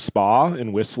Scandinav Spa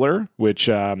in Whistler, which,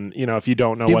 if you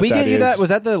don't know Did what we that get you is. that? Was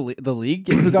that the league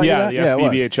who got you Yeah, that? the it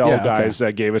was. SBBHL Yeah, guys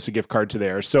gave us a gift card to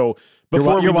there. So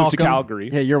before we moved to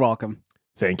Calgary. Yeah, you're welcome.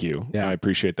 Thank you. Yeah. I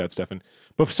appreciate that, Stefan.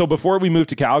 So before we moved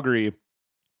to Calgary,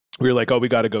 we were like, oh, we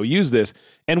got to go use this.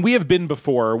 And we have been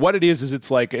before. What it is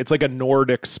it's like a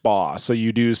Nordic spa. So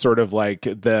you do sort of like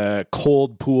the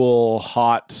cold pool,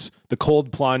 the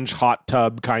cold plunge, hot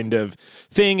tub kind of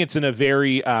thing. It's in a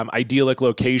very idyllic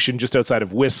location just outside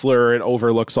of Whistler. It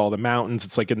overlooks all the mountains.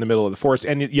 It's like in the middle of the forest.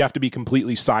 And you have to be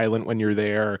completely silent when you're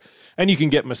there. And you can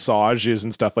get massages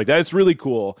and stuff like that. It's really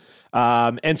cool.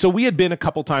 And so we had been a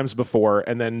couple times before,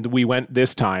 and then we went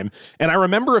this time. And I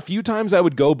remember a few times I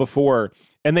would go before,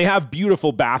 and they have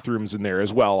beautiful bathrooms in there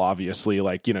as well, obviously.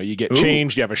 Like, you get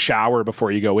changed, you have a shower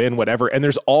before you go in, whatever. And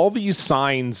there's all these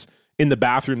signs in the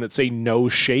bathroom that say no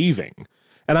shaving.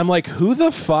 And I'm like, who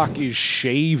the fuck is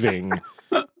shaving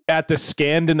at the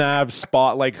Scandinav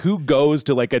Spa? Like, who goes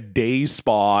to like a day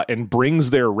spa and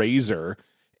brings their razor?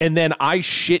 And then I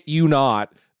shit you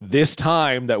not, this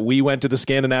time that we went to the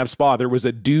Scandinav Spa, there was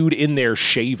a dude in there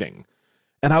shaving.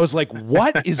 And I was like,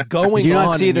 what is going Did you on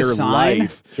not see in the your sign?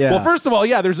 life? Yeah. Well, first of all,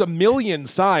 yeah, there's a million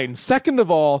signs. Second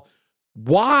of all,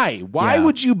 why? Why Yeah.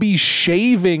 would you be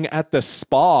shaving at the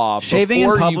spa? Shaving in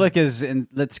before you- public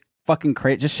that's fucking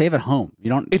crazy. Just shave at home. You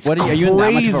don't. It's are you in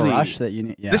that much of a crazy. rush that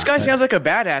you? Yeah, This guy that's- sounds like a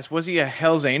badass. Was he a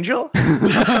Hell's Angel?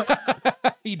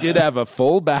 He did have a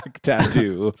full back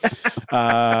tattoo.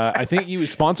 I think he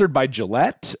was sponsored by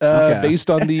Gillette,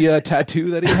 based on the tattoo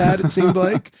that he had, it seemed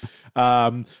like.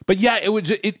 But yeah,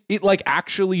 it like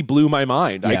actually blew my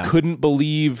mind. Yeah. I couldn't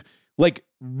believe, like,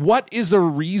 what is a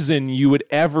reason you would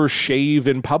ever shave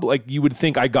in public? Like, you would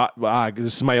think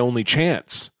this is my only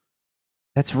chance.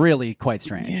 That's really quite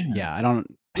strange. Yeah, I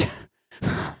don't.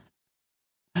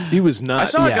 He was I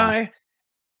nuts. saw a guy.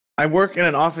 I work in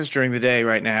an office during the day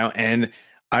right now, and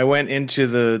I went into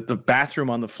the bathroom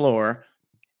on the floor.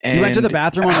 And You went to the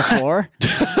bathroom on the floor.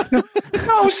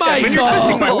 No, Stefan, you're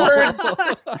twisting my words.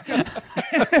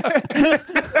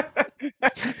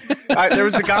 There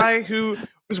was a guy who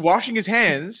was washing his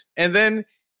hands and then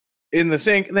in the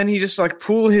sink, and then he just like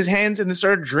pulled his hands and then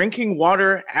started drinking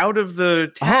water out of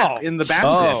the tap in the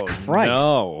bathroom. Jesus Christ.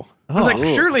 No. I was like,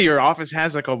 surely your office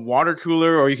has like a water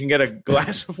cooler, or you can get a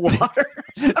glass of water.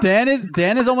 Dan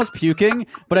is almost puking,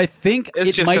 but I think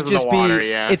It's it just might 'cause of the just water, be.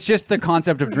 yeah. It's just the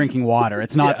concept of drinking water.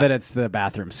 It's not that it's the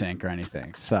bathroom sink or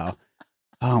anything. So,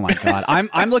 oh my god,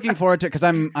 I'm looking forward to because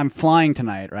I'm flying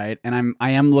tonight, right? And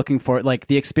I am looking for like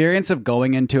the experience of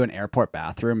going into an airport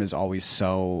bathroom is always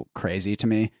so crazy to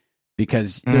me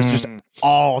because there's just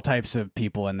all types of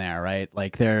people in there, right?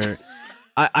 Like they're.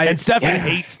 And Stefan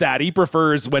hates that. He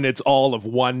prefers when it's all of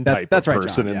one type that's of right,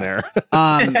 person John, in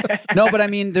yeah. there. No, but I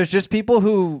mean, there's just people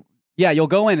who, you'll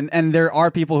go in and there are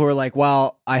people who are like,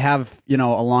 well, I have, a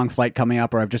long flight coming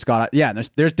up or I've just got,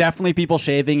 there's definitely people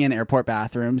shaving in airport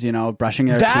bathrooms, brushing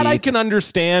their teeth. That I can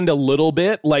understand a little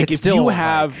bit. Like It's if still you like-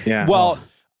 have, Yeah. well,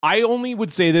 I only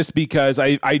would say this because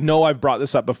I know I've brought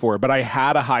this up before, but I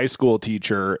had a high school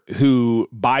teacher who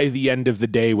by the end of the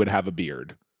day would have a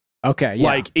beard. Okay, yeah.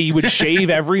 Like he would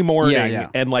shave every morning, Yeah.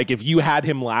 and like if you had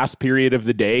him last period of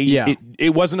the day,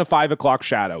 it wasn't a 5 o'clock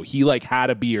shadow. He like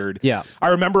had a beard. Yeah. I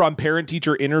remember on parent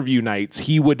teacher interview nights,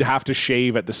 he would have to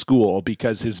shave at the school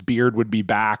because his beard would be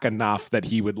back enough that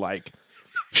he would like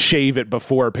shave it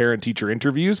before parent teacher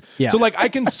interviews. Yeah. So like I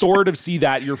can sort of see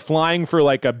that you're flying for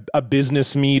like a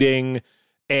business meeting.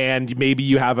 And maybe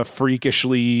you have a freakish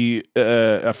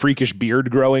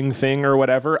beard growing thing or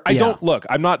whatever.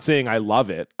 I'm not saying I love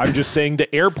it. I'm just saying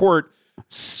the airport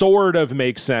sort of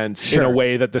makes sense in a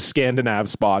way that the Scandinav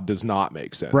spa does not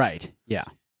make sense. Right. Yeah.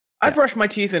 I've brushed my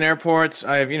teeth in airports.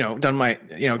 I've, done my,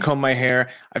 combed my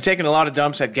hair. I've taken a lot of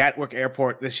dumps at Gatwick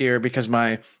Airport this year because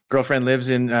my girlfriend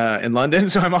lives in London.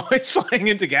 So I'm always flying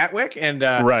into Gatwick and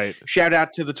Right. shout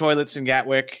out to the toilets in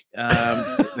Gatwick.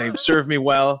 They've served me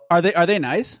well. Are they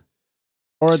nice?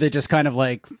 Or are they just kind of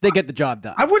like, they get the job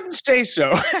done? I wouldn't say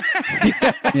so.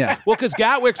 Yeah. Well, because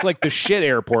Gatwick's like the shit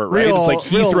airport, right? Real, it's like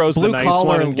Heathrow's the nice blue-collar,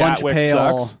 one and lunch Gatwick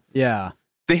pail. sucks. Yeah.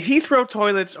 The Heathrow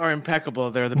toilets are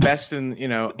impeccable. They're the best in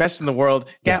the world.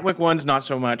 Gatwick ones, not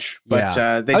so much, but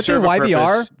they I would say serve a YVR,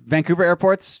 purpose. Vancouver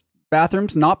Airport's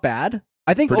bathrooms, not bad.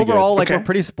 I think Pretty overall, good. like Okay. we're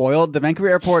pretty spoiled. The Vancouver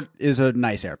Airport is a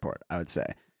nice airport, I would say.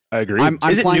 I agree. I'm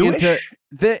Is it flying newish?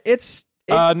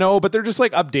 into No, but they're just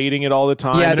like updating it all the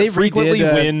time. Yeah, and they it frequently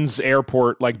redid, wins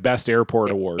airport like best airport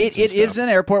awards. It is an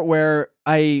airport where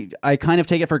I kind of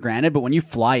take it for granted, but when you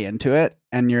fly into it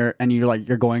and you're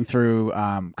going through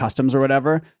customs or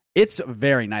whatever, it's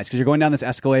very nice because you're going down this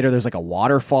escalator. There's like a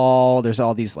waterfall. There's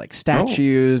all these like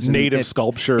statues, and native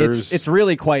sculptures. It's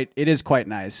really quite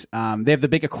nice. They have the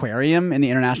big aquarium in the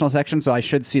international section, so I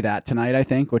should see that tonight. I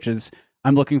think, which is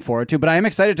I'm looking forward to. But I am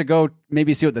excited to go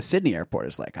maybe see what the Sydney airport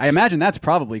is like. I imagine that's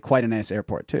probably quite a nice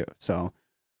airport too. So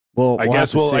I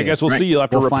guess we'll see. You'll have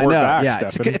to report find out. back. Yeah,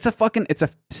 Stefan. it's a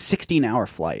 16-hour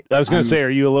flight. I was going to say, are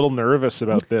you a little nervous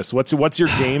about this? What's your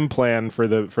game plan for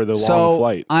the So long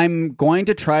flight? I'm going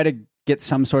to try to get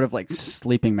some sort of like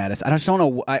sleeping medicine. I just don't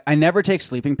know. I never take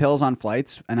sleeping pills on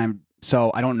flights, and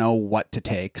I don't know what to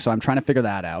take. So I'm trying to figure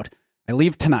that out. I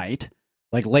leave tonight,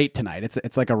 like late tonight.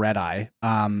 It's like a red eye.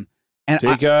 And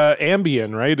Take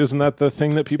Ambien, right? Isn't that the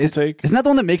thing that people take? Isn't that the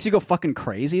one that makes you go fucking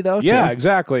crazy though? Yeah, too?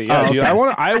 exactly. Yeah, Oh, dude.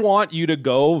 okay. I want you to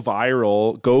go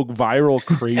viral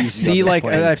crazy. See, on this like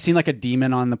plane. I've seen like a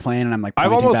demon on the plane, and I'm like, I've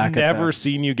pointing almost back never at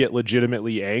seen you get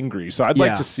legitimately angry. So I'd Yeah.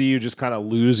 like to see you just kind of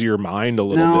lose your mind a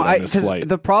little No, bit on this because flight.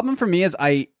 the problem for me is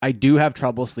I do have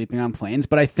trouble sleeping on planes,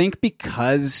 but I think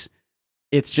because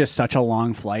it's just such a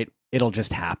long flight, it'll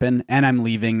just happen. And I'm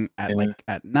leaving at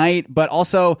at night, but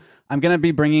also I'm gonna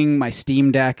be bringing my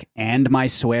Steam Deck and my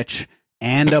Switch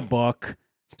and a book.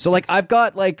 So like I've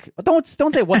got like don't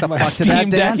say what the fuck to Steam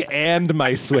that, Dan. Deck and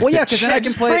my Switch. Well, yeah, because then I can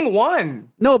Just play. bring one.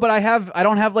 No, but I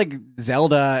don't have like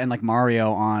Zelda and like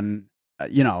Mario on.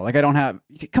 Like I don't have.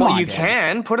 Come Well, on, you Dan.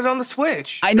 can put it on the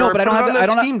Switch. I know, Or but I put don't it have on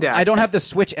the, the Steam Deck. I don't have the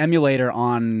Switch emulator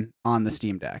on the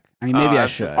Steam Deck. I mean, maybe I that's-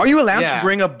 should. Are you allowed Yeah. to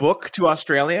bring a book to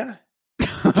Australia?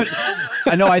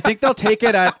 I know. I think they'll take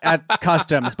it at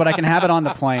customs, but I can have it on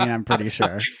the plane. I'm pretty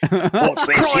sure. What's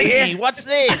this here? What's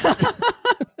this?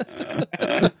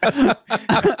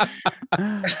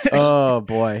 Oh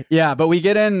boy, yeah. But we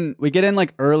get in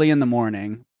like early in the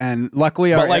morning, and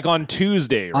luckily but like on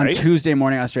Tuesday, right? on Tuesday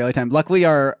morning Australia time. Luckily,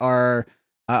 we're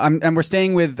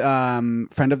staying with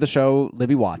friend of the show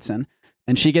Libby Watson,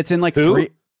 and she gets in like Who? 3.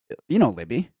 You know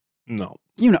Libby. No,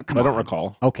 Come I on. don't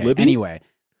recall. Okay. Libby? Anyway,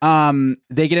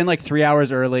 they get in like 3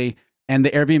 hours early, and the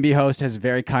Airbnb host has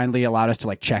very kindly allowed us to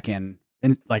like check in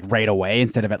like right away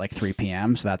instead of at like 3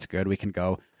 p.m. So that's good. We can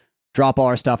go drop all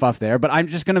our stuff off there. But I'm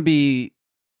just gonna be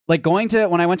like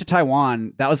when I went to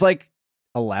Taiwan, that was like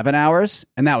 11 hours,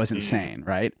 and that was insane,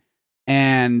 right?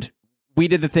 And we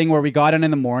did the thing where we got in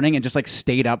the morning and just like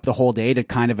stayed up the whole day to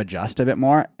kind of adjust a bit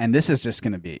more. And this is just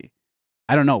going to be,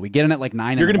 I don't know. We get in at like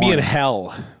 9. You're going to be in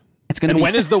hell. It's going to And be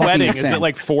when is the fucking wedding? insane. Is it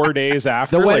like 4 days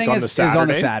after? The wedding like on is the on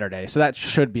the Saturday, so that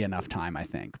should be enough time, I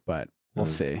think. But we'll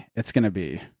see. It's going to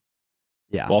be,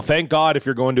 yeah. Well, thank God if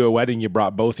you're going to a wedding, you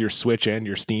brought both your Switch and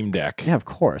your Steam Deck. Yeah, of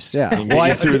course. Yeah. And get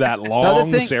you through that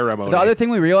long ceremony. The other thing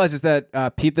we realized is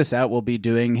that Peep This Out will be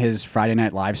doing his Friday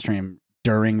night live stream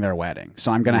during their wedding.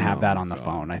 So I'm going to have that on the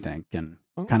phone, I think, and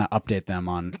kind of update them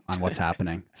on what's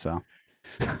happening. So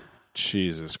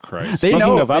Jesus Christ. they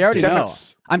know. Of They already know.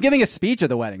 updates, I'm giving a speech at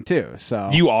the wedding too. So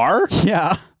You are?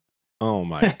 yeah. Oh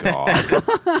my God.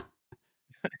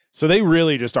 So they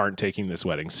really just aren't taking this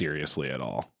wedding seriously at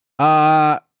all.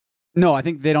 No, I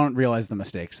think they don't realize the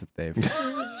mistakes that they've.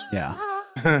 Yeah.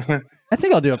 I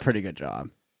think I'll do a pretty good job.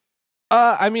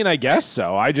 I mean, I guess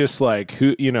so. I just like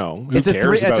who It's a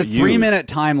cares about 3-minute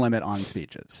time limit on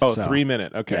speeches. Oh, so, 3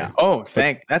 minute. Okay. Yeah. Oh,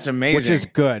 that's amazing. which is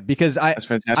good because That's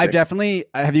fantastic. I've definitely.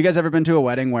 Have you guys ever been to a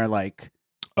wedding where like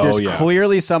there's yeah.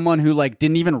 clearly someone who like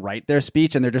didn't even write their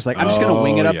speech and they're just like, I'm just gonna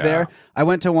wing it up yeah. there. I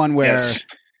went to one where Yes.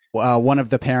 one of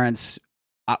the parents.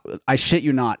 I shit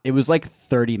you not. It was like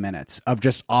 30 minutes of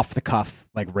just off the cuff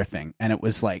like riffing, and it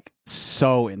was like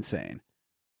so insane.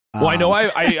 Well, I know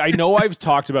I know I've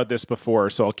talked about this before,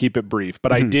 so I'll keep it brief.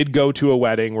 But I did go to a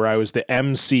wedding where I was the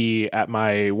MC at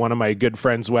one of my good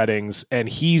friends' weddings, and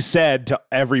he said to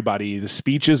everybody, the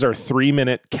speeches are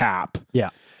 3-minute cap.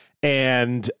 Yeah,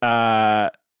 and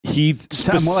he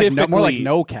specifically more like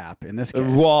no cap in this case.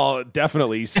 Well,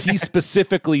 definitely, he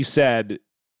specifically said,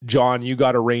 John, you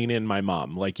got to rein in my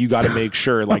mom. Like, you got to make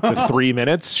sure, like, the 3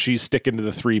 minutes, she's sticking to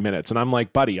the 3 minutes. And I'm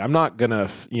like, buddy, I'm not gonna,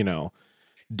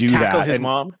 do Tackle that. his And-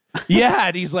 mom. Yeah,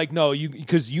 and he's like, no,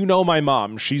 because my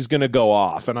mom, she's gonna go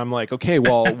off. And I'm like, okay,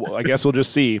 well, I guess we'll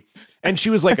just see. And she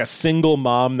was like a single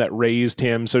mom that raised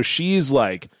him, so she's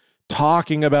like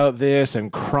talking about this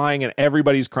and crying, and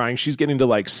everybody's crying. She's getting to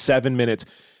like 7 minutes.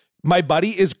 My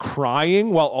buddy is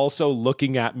crying while also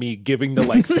looking at me, giving the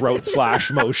like throat slash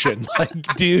motion.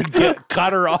 Like, dude,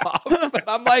 cut her off. And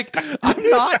I'm like, I'm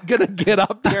not gonna get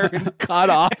up there and cut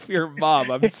off your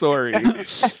mom. I'm sorry,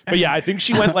 but yeah, I think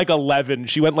she went like 11.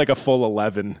 She went like a full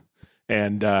 11,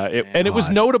 and it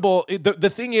was notable. The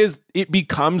thing is, it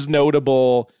becomes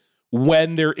notable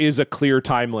when there is a clear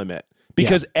time limit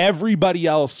because everybody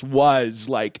else was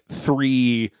like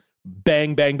 3.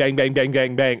 Bang, bang, bang, bang, bang,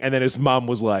 bang, bang. And then his mom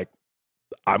was like,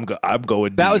 I'm going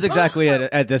deep. That was exactly it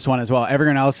at this one as well.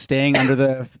 Everyone else staying under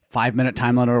the 5-minute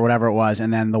time limit or whatever it was,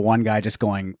 and then the one guy just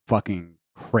going fucking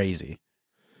crazy.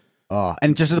 Oh,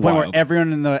 and just to the point where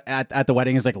everyone at the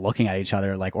wedding is like looking at each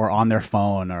other, like, or on their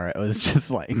phone, or it was just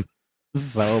like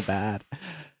so bad.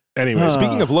 Anyway,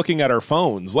 speaking of looking at our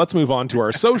phones, let's move on to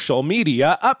our social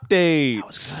media updates. That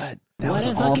was good. That was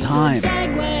all time.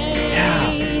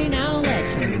 Yeah. Now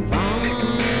let's move on.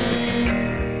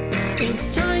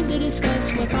 It's time to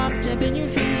discuss what popped up in your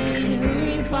feed. Who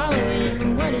are you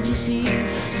following? What did you see?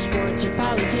 Sports or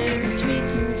politics,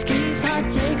 tweets and skis,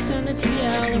 hot takes on the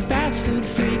TL, or fast food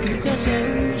freaks. It's our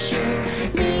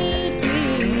social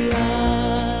media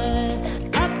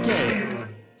update.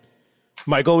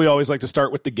 Michael, we always like to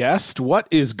start with the guest. What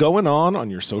is going on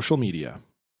your social media?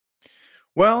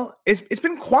 Well, it's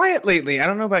been quiet lately. I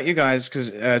don't know about you guys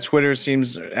because Twitter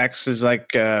seems X is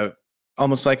like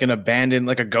almost like an abandoned,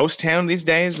 like a ghost town these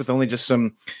days with only just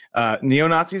some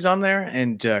neo-Nazis on there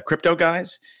and crypto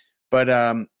guys. But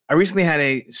I recently had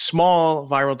a small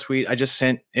viral tweet. I just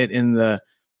sent it in the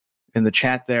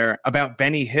chat there about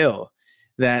Benny Hill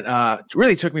that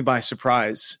really took me by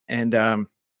surprise. And I'm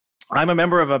a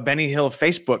member of a Benny Hill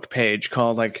Facebook page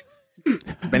called like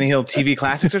Benny Hill TV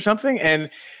Classics or something, and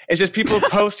it's just people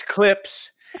post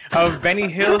clips of Benny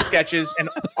Hill sketches, and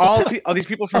all these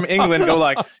people from England go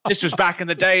like, "This was back in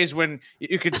the days when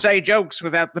you could say jokes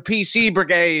without the PC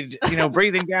brigade,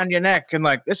 breathing down your neck, and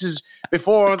like this is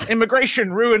before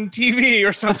immigration ruined TV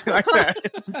or something like that."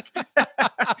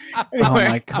 Anyway, Oh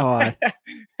my god!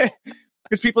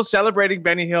 because people celebrating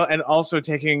Benny Hill and also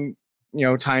taking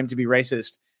time to be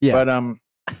racist. Yeah. But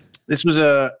this was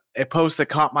a post that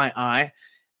caught my eye,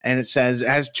 and it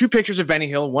has 2 pictures of Benny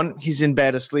Hill. One, he's in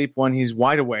bed asleep. One, he's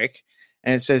wide awake.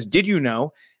 And it says, "Did you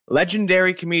know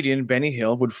legendary comedian Benny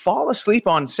Hill would fall asleep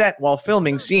on set while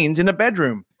filming scenes in a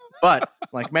bedroom, but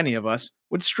like many of us,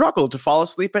 would struggle to fall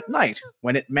asleep at night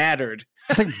when it mattered."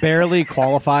 It's like barely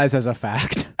qualifies as a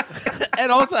fact.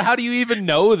 And also, how do you even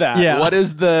know that? Yeah. What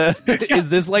is is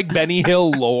this like Benny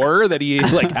Hill lore that he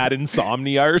like had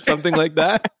insomnia or something like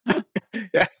that?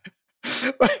 Yeah.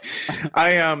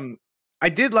 I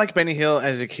did like Benny Hill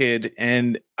as a kid,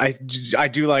 and I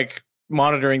do like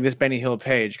monitoring this Benny Hill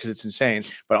page because it's insane.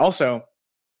 But also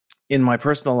in my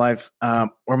personal life,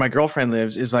 where my girlfriend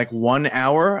lives is like 1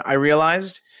 hour, I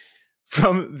realized,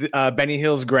 from Benny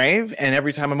Hill's grave. And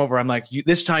every time I'm over, I'm like,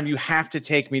 this time you have to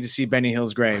take me to see Benny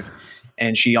Hill's grave.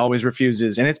 And she always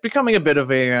refuses. And it's becoming a bit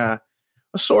of a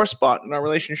sore spot in our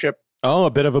relationship. Oh, a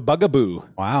bit of a bugaboo.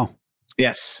 Wow.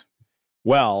 Yes.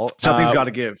 Well, Something's got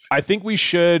to give. I think we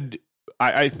should.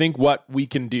 I think what we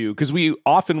can do, because we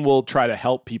often will try to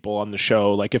help people on the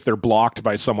show, like if they're blocked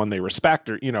by someone they respect,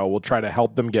 or we'll try to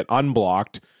help them get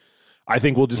unblocked. I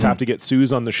think we'll just have to get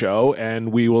Suze on the show,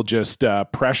 and we will just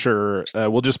pressure.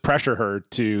 We'll just pressure her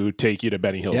to take you to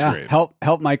Benny Hill's grave.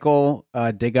 Help Michael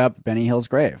dig up Benny Hill's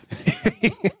grave.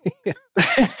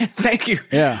 Thank you.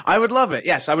 Yeah, I would love it.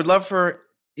 Yes, I would love for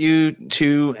you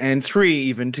 2 and 3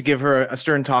 even to give her a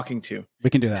stern talking to. we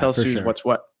can do that. Tell for Suze sure. what's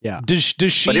what. Yeah. Does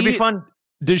she? But it'd be fun.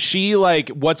 Does she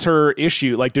what's her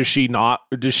issue? Like, does she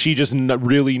just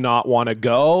really not want to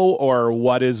go, or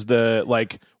what is the,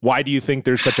 why do you think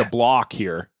there's such a block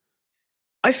here?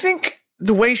 I think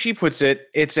the way she puts it,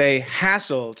 it's a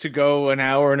hassle to go an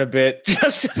hour and a bit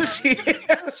just to see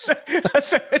a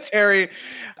cemetery,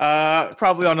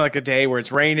 probably on like a day where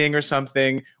it's raining or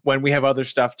something, when we have other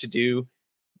stuff to do.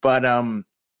 But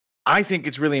I think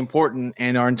it's really important,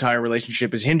 and our entire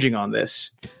relationship is hinging on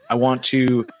this. I want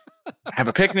to have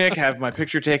a picnic, have my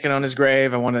picture taken on his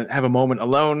grave. I want to have a moment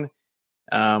alone.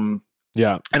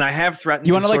 Yeah. And I have threatened.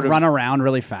 You want to run around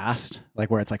really fast, like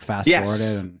where it's like fast Yes.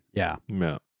 forwarded, and yeah.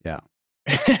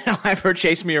 I'll have her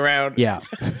chase me around. Yeah,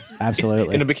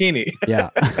 absolutely. In a bikini. Yeah.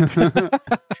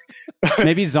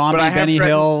 Maybe zombie But I have Benny threatened-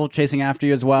 Hill chasing after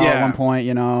you as well at Yeah. one point,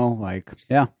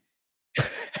 yeah.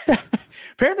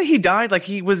 Apparently he died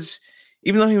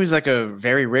even though he was like a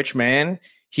very rich man,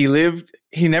 he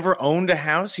never owned a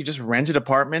house. He just rented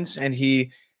apartments, and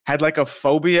he had like a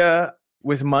phobia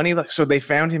with money. So they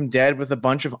found him dead with a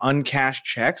bunch of uncashed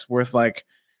checks worth like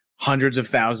hundreds of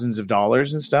thousands of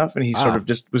dollars and stuff. And he sort of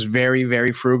just was very,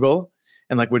 very frugal,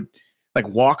 and would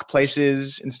walk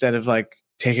places instead of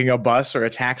taking a bus or a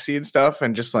taxi and stuff,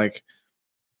 and just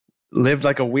lived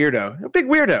like a weirdo, a big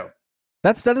weirdo.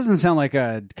 That doesn't sound like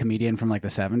a comedian from the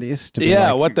 70s.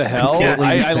 Yeah, what the hell? completely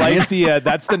I insane. like the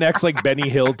that's the next Benny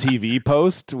Hill TV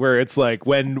post, where it's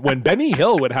when Benny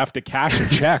Hill would have to cash a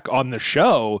check on the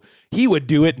show, he would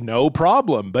do it no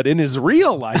problem. But in his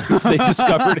real life, they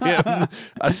discovered him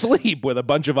asleep with a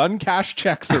bunch of uncashed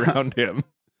checks around him.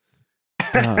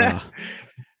 Have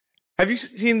you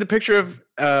seen the picture of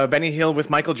Benny Hill with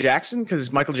Michael Jackson?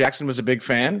 Because Michael Jackson was a big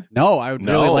fan. No, I would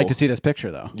really No. like to see this picture,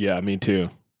 though. Yeah, me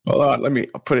too. Hold on,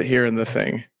 I'll put it here in the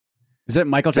thing. Is it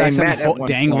Michael They Jackson met at one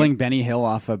dangling point. Benny Hill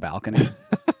off a balcony?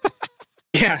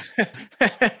 Yeah.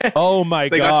 Oh my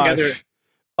They got gosh. together.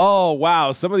 Oh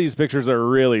wow, some of these pictures are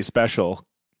really special.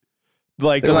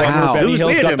 Like the They're one wow. where Benny Who's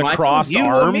Hill's got later, the Michael? crossed You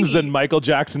or arms me? and Michael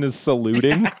Jackson is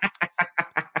saluting.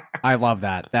 I love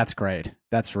that. That's great.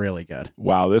 That's really good.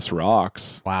 Wow, this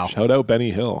rocks. Wow. Shout out Benny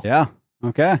Hill. Yeah.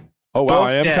 Okay. Oh wow, Both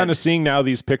I am dead. kind of seeing now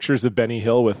these pictures of Benny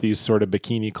Hill with these sort of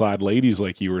bikini clad ladies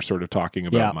like you were sort of talking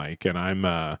about, Yeah. Mike, and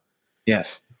I'm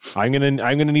Yes. I'm going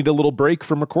to need a little break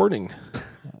from recording.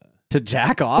 To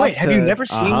jack off. Wait, have you never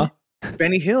seen Uh-huh.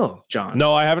 Benny Hill, John?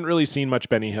 No, I haven't really seen much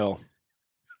Benny Hill.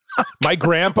 My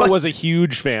grandpa was a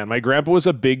huge fan. My grandpa was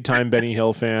a big time Benny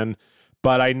Hill fan,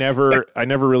 but I never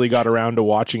really got around to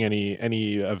watching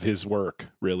any of his work,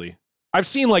 really. I've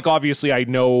seen obviously I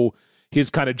know his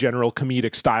kind of general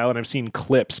comedic style, and I've seen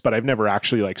clips, but I've never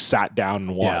actually sat down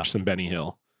and watched some Benny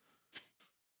Hill.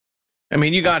 I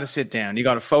mean, you got to sit down. You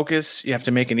got to focus. You have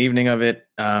to make an evening of it.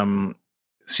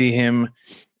 See him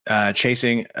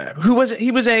chasing. Who was it?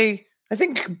 He was I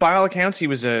think by all accounts, he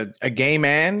was a gay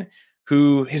man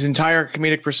who his entire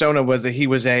comedic persona was that he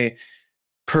was a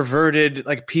perverted,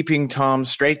 peeping Tom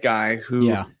straight guy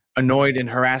who annoyed and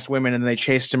harassed women, and they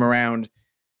chased him around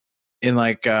in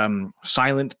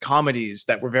silent comedies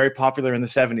that were very popular in the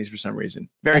 70s for some reason.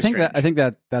 Very strange. I think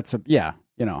that's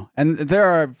and there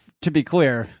are, to be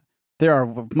clear, there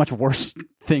are much worse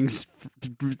things,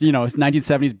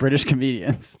 1970s British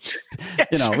comedians.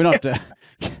 Yes. We don't have to.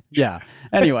 Yeah.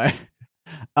 Anyway,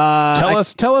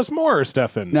 Tell us more,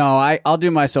 Stefan. No, I'll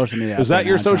do my social media. Is that update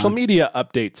your now, social John. media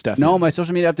update, Stefan? No, my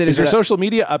social media update Is your that- social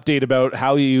media update about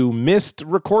how you missed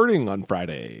recording on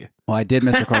Friday? Well, I did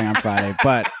miss recording on Friday,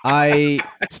 but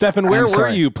Stefan, where I'm were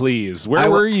sorry. you, please? Where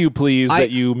were you, please,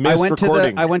 that you missed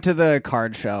recording? I went to the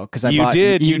card show because You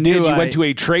went to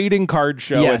a trading card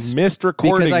show and missed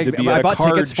recording because to be I at a bought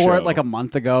card tickets show. for it like a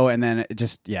month ago, and then it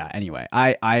just anyway,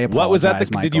 I apologize, What was that?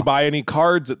 Michael. Did you buy any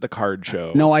cards at the card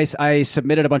show? No, I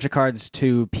submitted a bunch of cards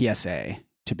to PSA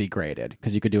to be graded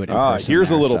because you could do it in person. Here's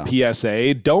there, a little so.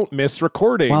 PSA. Don't miss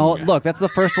recording. Well, look, that's the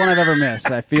first one I've ever missed.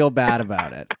 I feel bad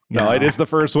about it. no, it is the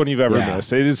first one you've ever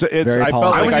missed. It's. Very I felt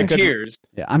apologetic. like I was in could, tears.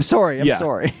 Yeah, I'm sorry. I'm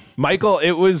sorry. Michael,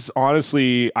 it was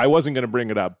honestly, I wasn't going to bring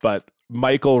it up, but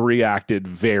Michael reacted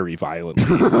very violently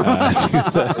to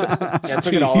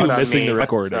took it all you out on missing me, the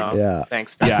recording. so- Yeah.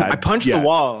 Thanks. Yeah, I punched the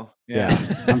wall. Yeah,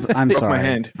 I'm Broke sorry. my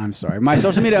hand. I'm sorry. My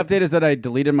social media update is that I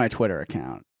deleted my Twitter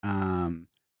account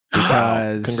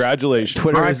because Congratulations.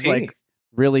 Twitter is RIP. like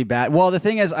really bad. Well, the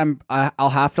thing is, I'll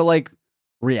have to like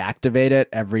reactivate it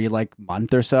every like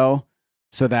month or so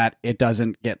that it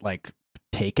doesn't get like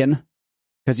taken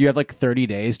because you have like 30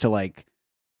 days to like.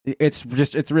 It's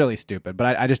really stupid,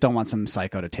 but I just don't want some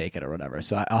psycho to take it or whatever.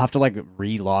 So I'll have to like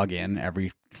re-log in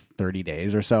every 30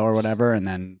 days or so or whatever, and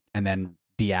then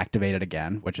deactivate it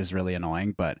again, which is really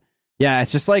annoying. But yeah,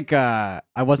 it's just like I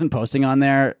wasn't posting on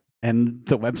there, and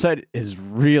the website is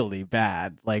really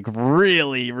bad, like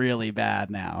really, really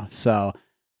bad now. So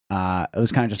it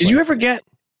was kind of just. Did you ever get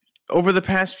over the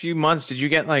past few months? Did you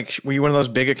get like? Were you one of those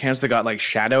big accounts that got like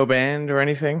shadow banned or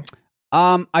anything?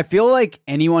 I feel like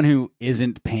anyone who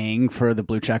isn't paying for the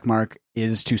blue check mark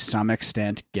is to some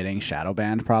extent getting shadow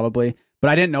banned, probably. But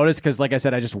I didn't notice because, like I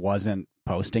said, I just wasn't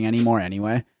posting anymore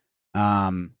anyway.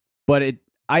 But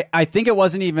I think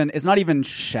it's not even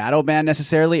shadow banned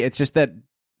necessarily. It's just that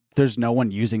there's no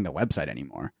one using the website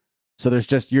anymore. So there's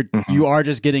just you are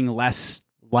just getting less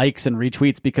likes and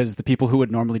retweets because the people who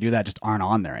would normally do that just aren't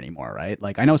on there anymore, right?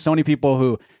 Like I know so many people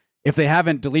who, if they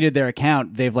haven't deleted their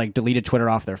account, they've like deleted Twitter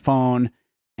off their phone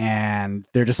and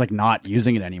they're just like not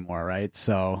using it anymore, right?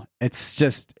 So it's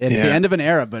the end of an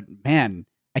era, but man,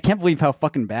 I can't believe how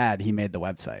fucking bad he made the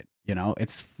website. You know,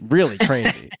 it's really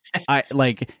crazy.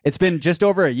 It's been just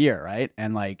over a year, right?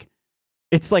 And like,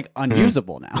 it's like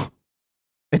unusable now.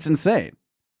 It's insane.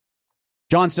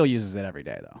 John still uses it every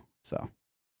day though. So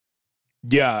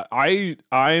Yeah,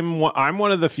 I'm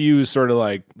one of the few sort of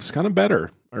like it's kind of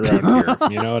better around here.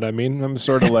 You know what I mean? I'm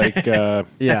sort of like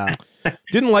yeah.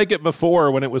 Didn't like it before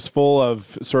when it was full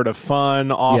of sort of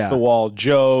fun, off the wall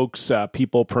jokes,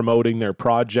 people promoting their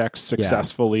projects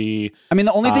successfully. I mean,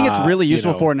 the only thing it's really you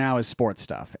useful know. for now is sports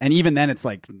stuff, and even then, it's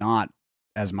like not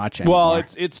as much anymore. Well,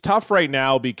 it's tough right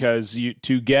now because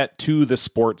to get to the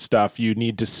sports stuff, you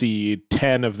need to see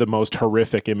 10 of the most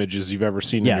horrific images you've ever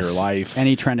seen in your life.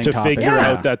 Any trending to topic. figure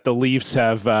out that the Leafs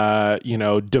have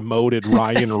demoted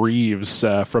Ryan Reeves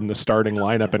from the starting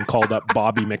lineup and called up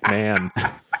Bobby McMahon.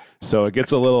 So it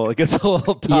gets a little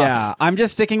tough. Yeah, I'm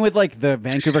just sticking with like the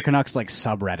Vancouver Canucks like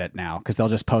subreddit now because they'll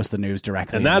just post the news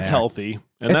directly. And that's there. healthy.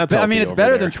 And It's that's I mean, it's over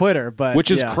better there. than Twitter, but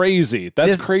Which is yeah. crazy.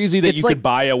 That's crazy that it's you like- could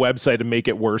buy a website and make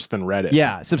it worse than Reddit.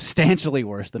 Yeah, substantially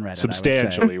worse than Reddit. I would say.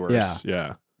 Substantially worse. Yeah.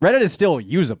 Yeah. Reddit is still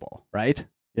usable, right?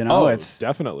 You know, it's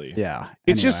definitely. yeah.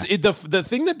 It's anyway. just the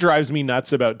thing that drives me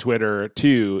nuts about Twitter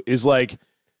too is like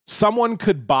someone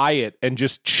could buy it and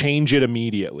just change it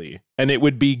immediately and it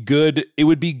would be good. It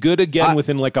would be good again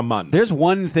within like a month. There's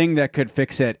one thing that could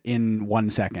fix it in 1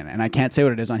 second, and I can't say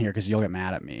what it is on here because you'll get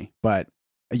mad at me, but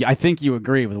I think you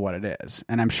agree with what it is,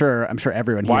 and I'm sure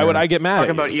everyone. Why here, would I get mad? Talking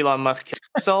at about you? Elon Musk killing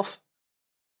himself.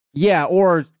 Yeah,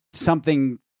 or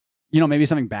something, maybe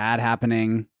something bad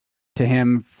happening to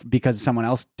him because someone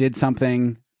else did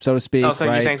something, so to speak. Oh, so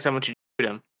right? you're saying someone should shoot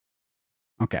him.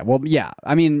 Okay, well, yeah.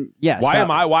 I mean, yes.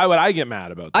 Why would I get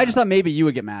mad about that? I just thought maybe you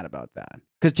would get mad about that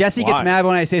because Jesse gets Why? mad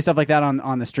when I say stuff like that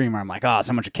on the stream where I'm like, oh,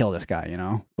 someone should kill this guy,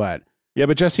 But Yeah,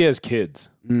 but Jesse has kids.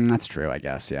 that's true, I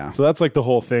guess. Yeah. So that's like the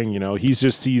whole thing, He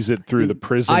just sees it through the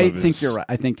prism I of think his you're right.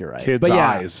 I think you're right. kids' But yeah,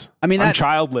 eyes. I mean, I'm that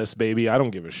childless, baby. I don't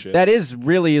give a shit. that is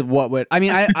really what would. I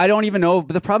mean, I don't even know.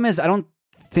 But the problem is, I don't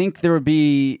think there would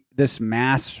be this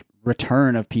mass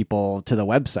return of people to the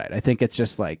website. I think it's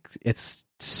just like it's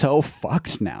so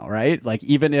fucked now, right? Like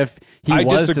even if he I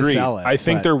was disagree. to sell it, I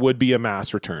think but- there would be a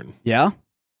mass return. Yeah.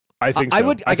 I think so. I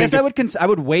would. I guess think if- I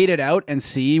would wait it out and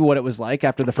see what it was like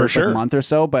after the first like, sure. month or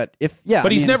so. But if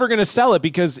But he's never going to sell it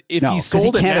because if No, he 'cause he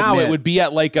sold it can't now, admit- it would be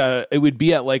at like a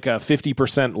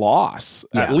 50% loss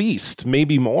at Yeah. least,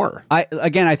 maybe more. I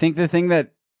think the thing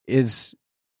that is,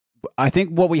 I think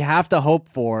what we have to hope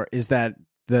for is that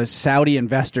the Saudi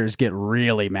investors get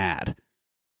really mad,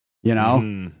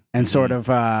 Mhm. and sort of,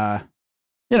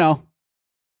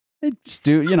 they just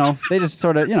do, they just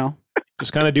sort of,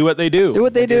 Just kind of do what they do. Do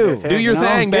what they do. Do your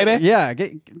thing, baby. Yeah,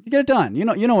 get it done. You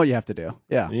know what you have to do.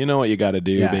 Yeah. You know what you got to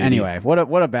do, Yeah. baby. Anyway, what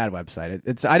a bad website.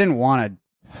 It's I didn't want to,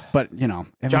 but it John, was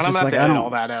I'm just about like to I edit don't. all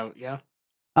that out. Yeah.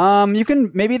 You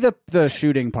can maybe the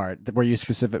shooting part where you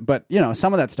specific, but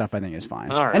some of that stuff I think is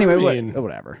fine. All right. Anyway, I mean,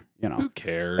 whatever. Who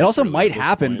cares? It also really, might at this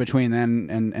happen point? between then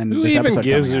and Who this even episode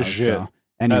gives coming a out, shit so.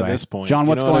 Anyway, at this point? John, You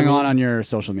what's know what I going mean? on your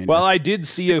social media? Well, I did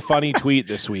see a funny tweet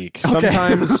this week. Okay.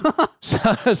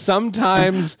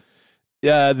 Sometimes,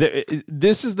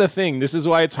 this is the thing. This is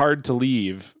why it's hard to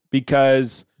leave,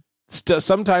 because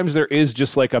sometimes there is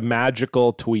just like a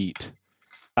magical tweet,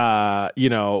 where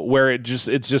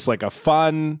it's just like a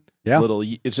fun little.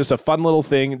 It's just a fun little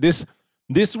thing. This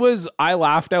was, I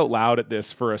laughed out loud at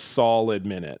this for a solid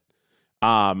minute,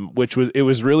 it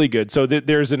was really good. So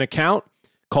there's an account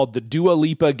called the Dua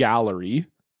Lipa Gallery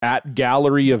at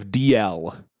Gallery of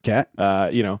DL. Okay.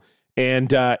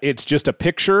 And it's just a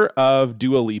picture of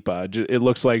Dua Lipa. It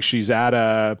looks like she's at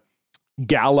a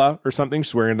gala or something.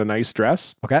 She's wearing a nice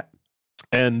dress. Okay.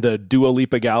 And the Dua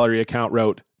Lipa Gallery account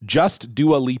wrote, "Just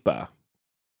Dua Lipa."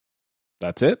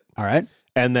 That's it. All right.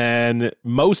 And then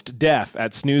Most Deaf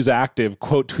at Snooze Active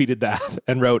quote tweeted that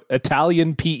and wrote,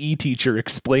 "Italian PE teacher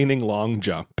explaining long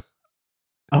jump."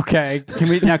 Okay. Can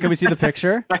we see the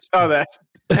picture? I saw that.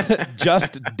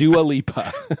 Just Dua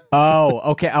Lipa.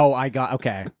 Oh, okay. Oh,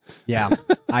 okay. Yeah,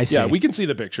 I see. Yeah, we can see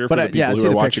the picture for but the people who see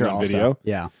are the watching picture on also.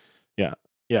 video. Yeah,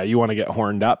 Yeah, you want to get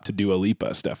horned up to Dua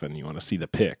Lipa, Stefan. You want to see the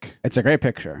pic. it's a great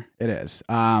picture. It is.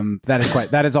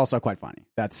 That is also quite funny.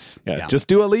 That's Just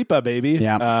Dua Lipa, baby.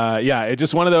 Yeah. It's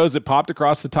just one of those that popped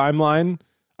across the timeline.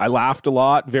 I laughed a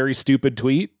lot. Very stupid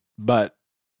tweet, but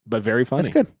very funny.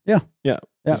 That's good. Yeah.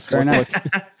 Just Very nice.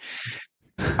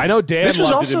 I know Dan This was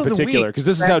loved it also in the particular week because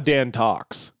this is how Dan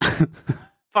talks.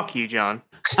 Fuck you, John.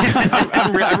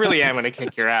 I really am going to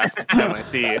kick your ass next time I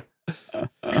see you.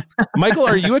 Michael,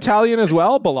 are you Italian as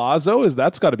well? Balazo,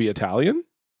 that's got to be Italian.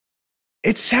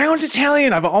 It sounds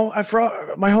Italian.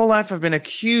 For my whole life I've been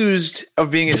accused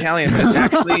of being Italian, but it's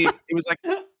actually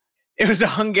it was a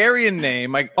Hungarian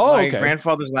name. My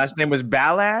grandfather's last name was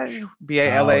Balazs,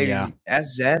 Balazz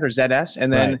or ZS,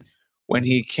 and then when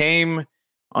he came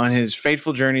on his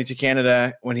fateful journey to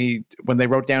Canada, when they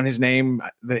wrote down his name,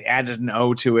 they added an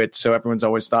O to it, so everyone's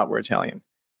always thought we're Italian.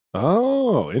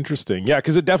 Oh, interesting. Yeah,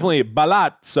 because it definitely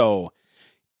Balazzo.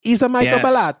 He's a Michael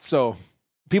Balazzo.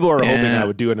 People are hoping I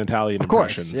would do an Italian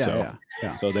impression.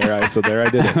 Yeah. So there I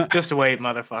did it. Just wait,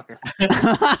 motherfucker.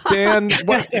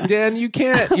 Dan, you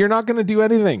can't. You're not going to do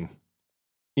anything.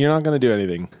 You're not going to do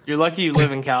anything. You're lucky you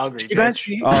live in Calgary. You guys bitch.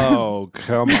 see? Oh,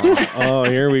 come on. Oh,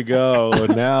 here we go.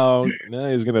 Now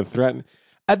he's going to threaten.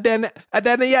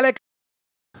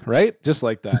 Right? Just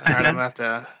like that. All right, I'm going to have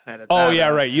to edit Oh, that yeah,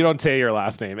 out. right. You don't say your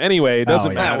last name. Anyway, it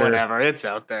doesn't matter. Whatever. It's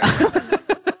out there.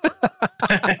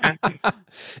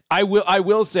 I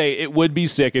will say it would be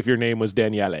sick if your name was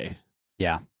Daniele.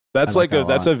 Yeah. That's I like that a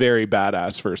that's lot. a very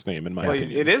badass first name in my Well,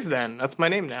 opinion. it is then. That's my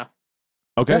name now.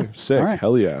 Okay, Good. sick. All right.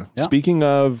 Hell yeah. Yeah. Speaking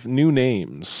of new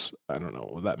names, I don't know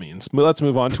what that means. Let's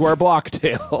move on to our block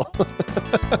tale.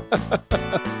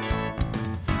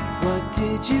 What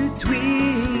did you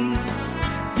tweet?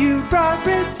 You brought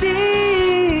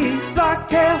receipts,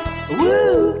 Blocktail.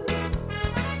 Woo!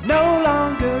 No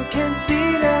longer can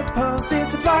see the post.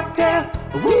 It's a Blocktail.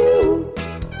 Woo!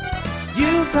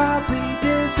 You probably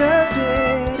deserved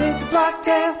it. It's a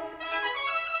Blocktail.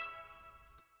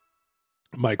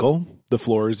 Michael, the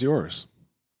floor is yours.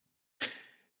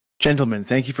 Gentlemen,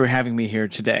 thank you for having me here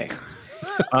today.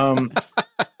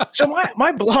 So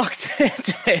my blocked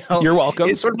tale. You're welcome.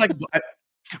 It's sort of like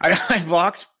I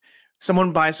blocked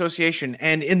someone by association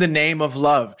and in the name of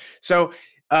love. So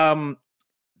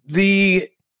the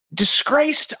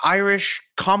disgraced Irish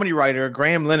comedy writer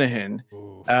Graham Linehan,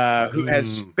 who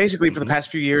has basically for the past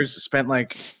few years spent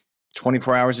like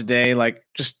 24 hours a day like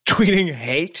just tweeting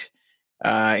hate,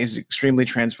 is extremely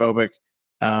transphobic.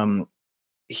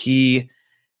 He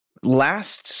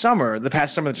last summer, the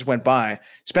past summer that just went by,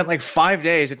 spent like 5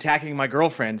 days attacking my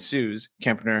girlfriend, Suze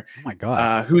Kempner, Oh my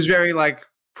god. who's very like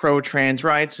pro-trans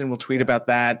rights and will tweet about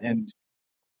that and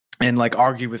like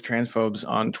argue with transphobes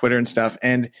on Twitter and stuff.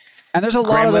 And And there's a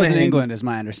lot Graham of those in Linehan- England, is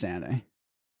my understanding.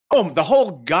 oh, the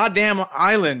whole goddamn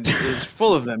island is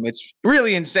full of them. It's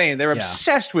really insane. They're Yeah.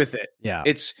 obsessed with it. Yeah.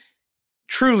 It's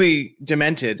truly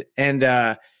demented. And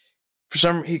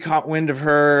he caught wind of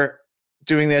her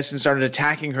doing this and started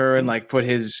attacking her and like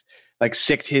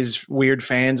sicked his weird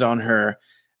fans on her.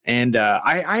 And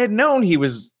I had known he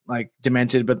was like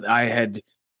demented, but I had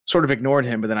sort of ignored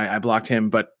him, but then I blocked him.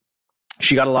 But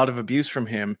she got a lot of abuse from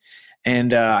him.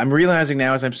 And I'm realizing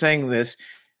now as I'm saying this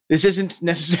this isn't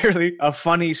necessarily a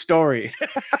funny story.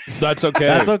 That's okay.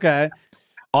 That's okay.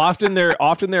 Often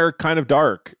they're kind of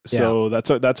dark, so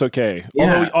that's okay.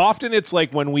 Yeah. Although often it's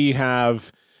like when we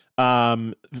have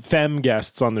femme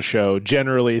guests on the show,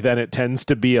 generally then it tends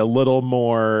to be a little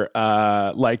more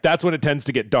like that's when it tends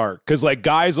to get dark, because like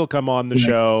guys will come on the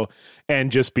show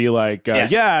and just be like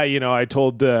yeah, you know, I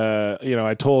told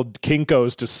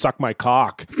Kinkos to suck my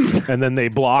cock and then they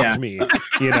blocked me,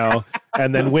 you know.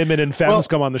 And then women and femmes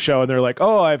come on the show and they're like,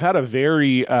 oh, I've had a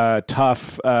very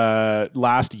tough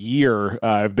last year.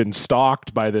 I've been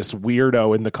stalked by this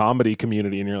weirdo in the comedy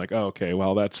community. And you're like, oh, okay,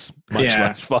 well, that's much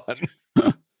less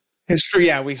fun. It's true.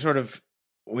 Yeah, we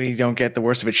don't get the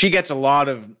worst of it. She gets a lot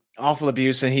of awful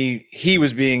abuse, and he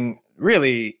was being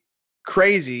really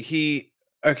crazy. He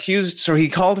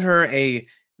called her a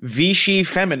Vichy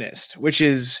feminist, which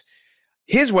is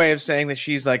his way of saying that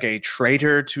she's like a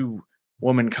traitor to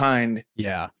womankind.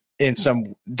 Yeah. In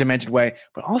some demented way,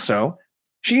 but also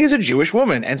she is a Jewish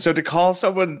woman, and so to call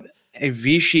someone a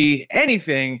Vichy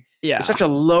anything is such a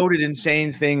loaded,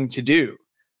 insane thing to do.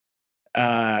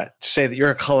 To say that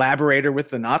you're a collaborator with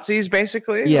the Nazis,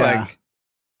 basically. Yeah. Like,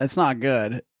 that's not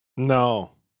good.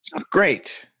 No. it's not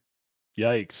great.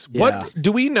 Yikes. Yeah. What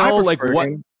do we know? Like what?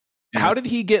 him. How did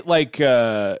he get like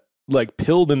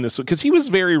pilled in this? Because he was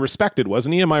very respected,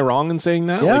 wasn't he? Am I wrong in saying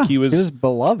that? Yeah, Like he was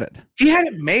beloved. He had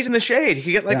it made in the shade.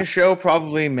 He get like a show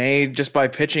probably made just by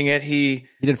pitching it. He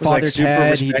did was, Father like, super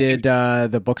Ted. He respected.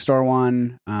 did the bookstore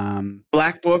one.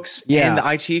 Black Books and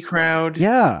the IT Crowd.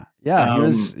 Yeah. He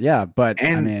was. Yeah, but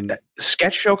and I mean, that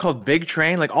sketch show called Big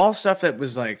Train, like all stuff that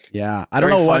was like. yeah, I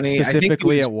don't very know what funny. I think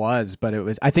specifically it it was, but it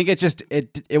was. I think it's just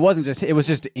it wasn't just it was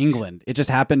just England. It just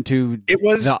happened to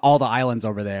all the islands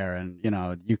over there, and you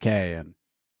know UK and.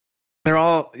 They're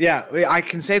all, I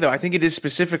can say though, I think it is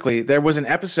specifically, there was an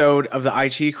episode of the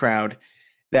IT Crowd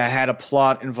that had a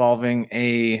plot involving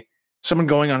someone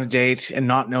going on a date and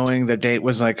not knowing the date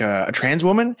was like a trans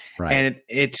woman. Right. And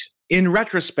it's in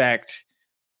retrospect,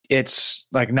 it's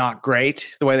like not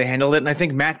great the way they handled it. And I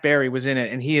think Matt Berry was in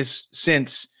it, and he has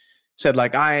since said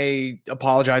like, I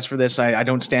apologize for this. I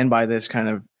don't stand by this kind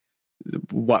of,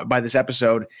 by this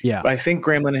episode. Yeah. But I think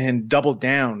Graham Linehan doubled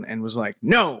down and was like,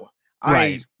 no.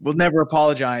 Right. I will never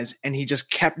apologize. And he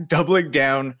just kept doubling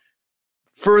down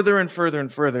further and further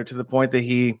and further to the point that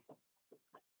he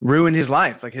ruined his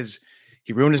life. Like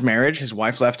he ruined his marriage. His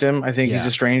wife left him. I think he's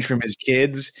estranged from his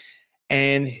kids,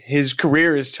 and his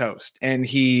career is toast. And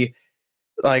he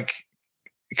like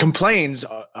complains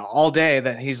all day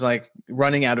that he's like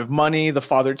running out of money. The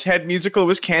Father Ted musical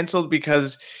was canceled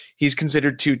because he's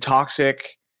considered too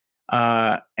toxic.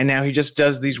 And now he just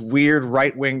does these weird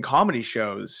right-wing comedy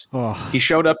shows. Oh. He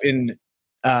showed up in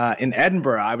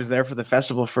Edinburgh. I was there for the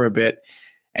festival for a bit,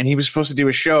 and he was supposed to do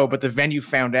a show, but the venue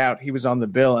found out he was on the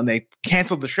bill, and they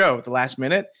canceled the show at the last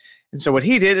minute. And so what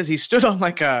he did is he stood on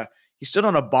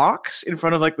a box in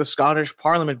front of like the Scottish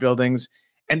Parliament buildings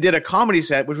and did a comedy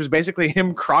set, which was basically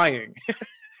him crying.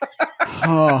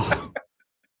 Oh.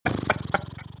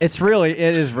 It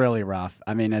is really rough.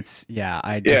 I mean,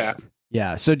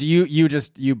 So do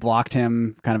you blocked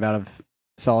him kind of out of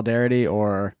solidarity,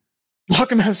 or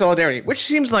Block him out of solidarity, which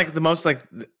seems like the most like,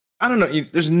 I don't know.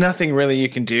 There's nothing really you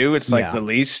can do. It's like the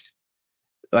least,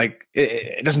 like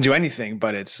it doesn't do anything,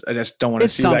 but I just don't want to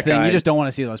see something. that guy. You just don't want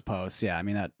to see those posts. Yeah. I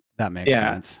mean, that makes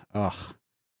sense. Oh,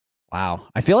 wow.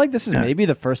 I feel like this is maybe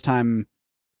the first time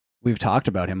we've talked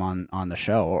about him on the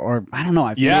show, or I don't know.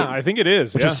 I think it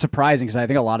is, which is surprising because I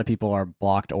think a lot of people are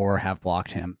blocked or have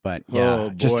blocked him. But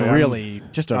I'm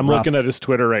looking at his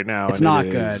Twitter right now. It's not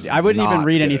good. I wouldn't even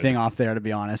read anything off there, to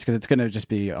be honest, because it's going to just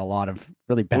be a lot of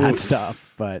really bad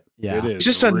stuff. But it is it's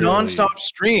just a nonstop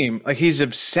stream. Like he's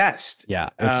obsessed. Yeah,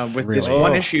 with this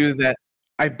one issue that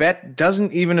I bet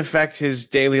doesn't even affect his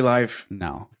daily life.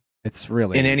 No. It's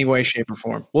really in any way, shape, or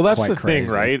form. Well, that's the crazy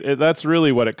thing, right? That's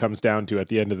really what it comes down to at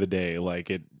the end of the day.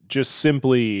 Like it just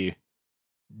simply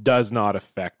does not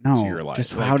affect your life.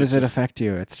 Just how does it affect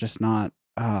you? It's just not.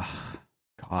 Oh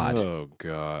God. Oh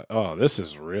God. Oh, this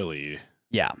is really.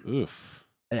 Yeah. Oof.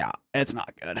 Yeah, it's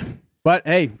not good. But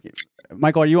hey,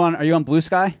 Michael, are you on Blue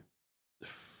Sky?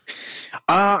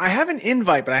 I have an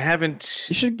invite, but I haven't.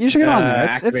 You should get on there.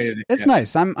 It's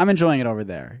nice. I'm enjoying it over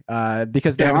there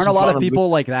because there aren't a lot of people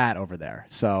like that over there.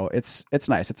 So it's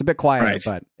nice. It's a bit quieter,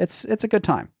 but it's a good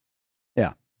time.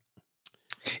 Yeah,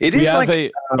 it is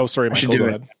like. Sorry, Michael, go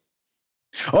ahead.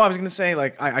 Oh, I was going to say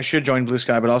like I should join Blue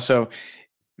Sky, but also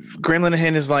Graham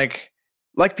Linehan is like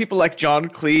people like John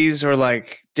Cleese or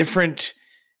like different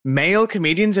male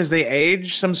comedians as they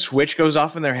age. Some switch goes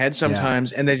off in their head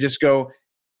sometimes, and they just go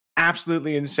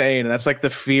absolutely insane. And that's like the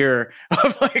fear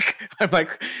of like, I'm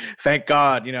like, thank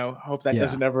God, hope that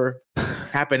doesn't ever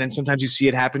happen. And sometimes you see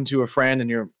it happen to a friend and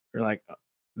you're like,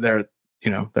 they're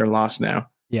lost now.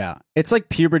 Yeah. It's like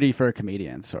puberty for a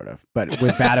comedian, sort of, but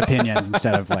with bad opinions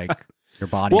instead of like your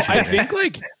body. Well,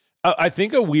 changing. I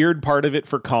think a weird part of it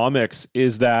for comics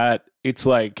is that it's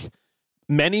like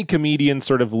many comedians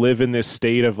sort of live in this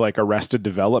state of like arrested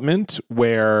development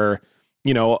where,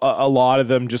 a lot of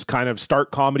them just kind of start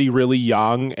comedy really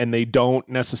young and they don't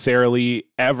necessarily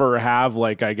ever have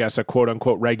like, I guess, a quote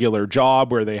unquote regular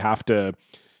job where they have to,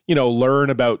 learn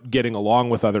about getting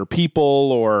along with other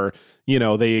people or,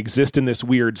 they exist in this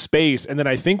weird space. And then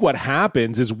I think what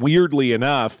happens is, weirdly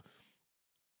enough,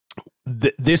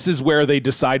 this is where they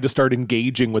decide to start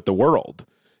engaging with the world.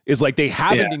 Is like they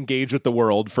haven't engaged with the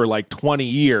world for like 20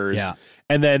 years.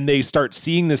 And then they start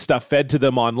seeing this stuff fed to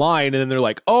them online. And then they're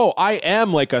like, oh, I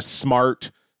am like a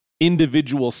smart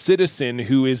individual citizen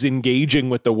who is engaging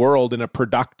with the world in a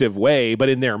productive way. But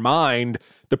in their mind,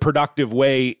 the productive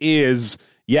way is,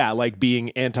 like being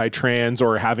anti-trans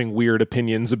or having weird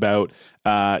opinions about,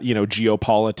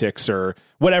 geopolitics or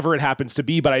whatever it happens to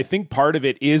be. But I think part of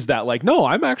it is that like, no,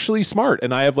 I'm actually smart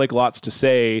and I have like lots to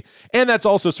say. And that's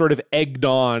also sort of egged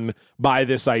on by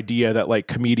this idea that like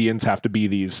comedians have to be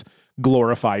these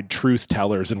glorified truth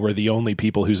tellers and we're the only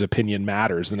people whose opinion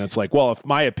matters. And it's like, well, if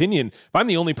I'm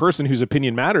the only person whose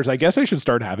opinion matters, I guess I should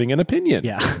start having an opinion.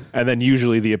 Yeah. And then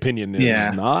usually the opinion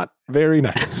is not very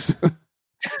nice.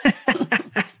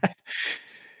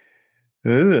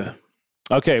 Ugh.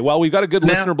 Okay, well, we've got a good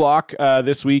listener block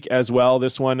this week as well.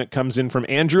 This one comes in from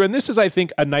Andrew, and this is, I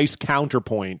think, a nice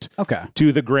counterpoint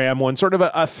to the Graham one, sort of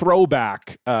a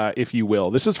throwback, if you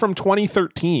will. This is from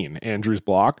 2013, Andrew's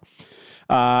block.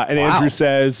 Andrew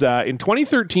says, in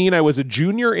 2013, I was a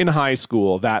junior in high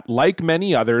school that, like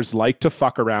many others, liked to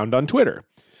fuck around on Twitter.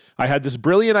 I had this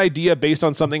brilliant idea based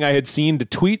on something I had seen to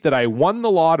tweet that I won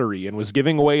the lottery and was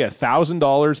giving away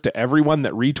 $1,000 to everyone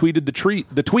that retweeted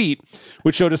the tweet,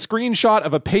 which showed a screenshot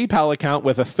of a PayPal account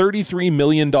with a $33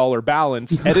 million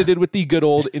balance edited with the good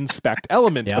old inspect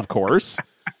element, of course.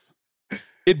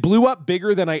 It blew up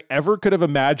bigger than I ever could have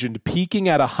imagined, peaking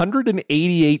at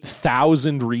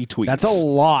 188,000 retweets. That's a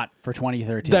lot for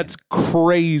 2013. That's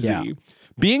crazy. Yeah.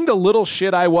 Being the little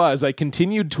shit I was, I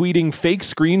continued tweeting fake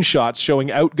screenshots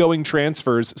showing outgoing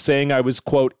transfers saying I was,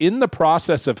 quote, in the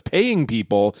process of paying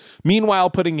people, meanwhile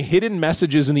putting hidden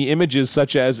messages in the images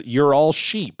such as, you're all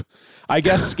sheep. I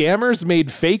guess scammers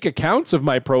made fake accounts of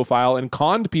my profile and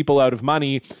conned people out of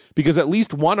money because at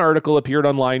least one article appeared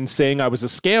online saying I was a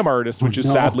scam artist, which is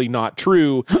sadly not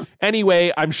true.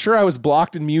 Anyway, I'm sure I was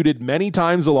blocked and muted many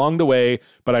times along the way,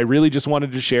 but I really just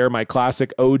wanted to share my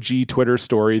classic OG Twitter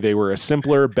story. They were a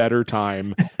simpler, better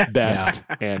time. Best,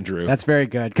 Andrew. That's very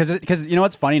good. Because you know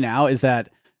what's funny now is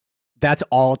that that's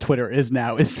all Twitter is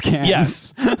now, is scams.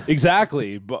 Yes,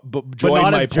 exactly. But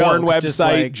join my porn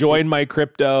website, join my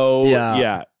crypto.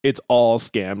 Yeah, it's all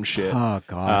scam shit. Oh,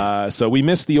 God. So we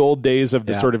miss the old days of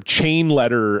the sort of chain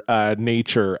letter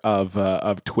nature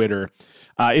of Twitter.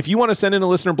 If you want to send in a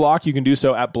listener block, you can do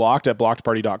so at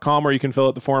blockedparty.com, or you can fill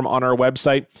out the form on our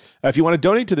website. If you want to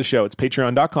donate to the show, it's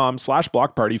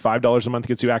patreon.com/blockparty. $5 a month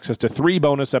gets you access to 3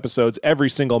 bonus episodes every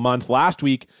single month. Last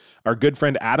week, our good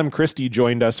friend Adam Christie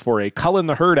joined us for a Cull in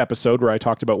the Herd episode where I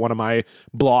talked about one of my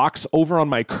blocks over on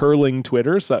my curling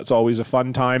Twitter. So that's always a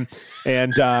fun time.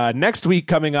 And next week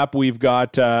coming up, we've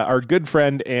got our good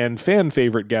friend and fan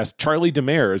favorite guest, Charlie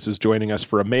Demers, is joining us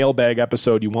for a mailbag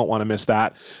episode. You won't want to miss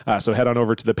that. So head on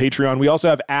over to the Patreon. We also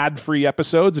have ad-free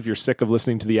episodes. If you're sick of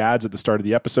listening to the ads at the start of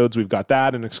the episodes, we've got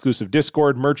that, an exclusive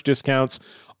Discord, merch discounts,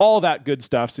 all that good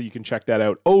stuff. So you can check that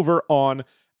out over on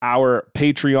our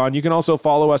Patreon. You can also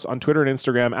follow us on Twitter and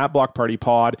Instagram at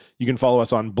BlockPartyPod. You can follow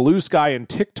us on Blue Sky and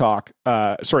TikTok.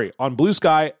 On Blue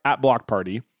Sky at Block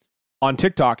Party, on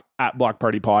TikTok at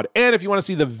BlockPartyPod. And if you want to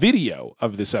see the video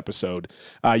of this episode,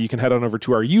 you can head on over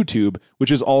to our YouTube,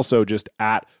 which is also just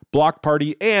at Block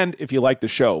Party. And if you like the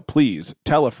show, please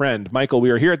tell a friend. Michael,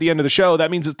 we are here at the end of the show. That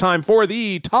means it's time for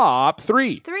the top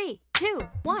 3. 3, 2,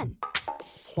 1.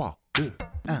 3, 2,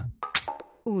 1.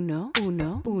 Uno,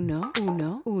 uno, uno,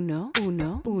 uno, uno,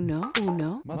 uno, uno,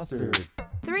 uno. Mustard.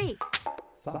 3.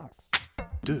 Socks.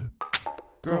 2.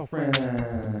 Girlfriends.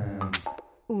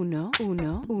 Uno,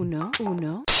 uno, uno,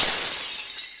 uno.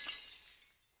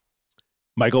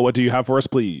 Michael, what do you have for us,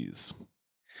 please?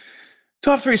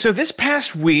 Top 3. So this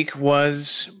past week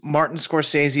was Martin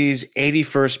Scorsese's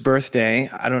 81st birthday.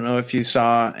 I don't know if you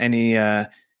saw any of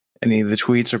the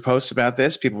tweets or posts about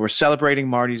this. People were celebrating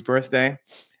Marty's birthday.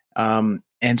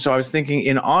 And so I was thinking,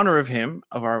 in honor of him,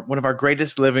 one of our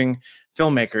greatest living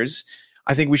filmmakers,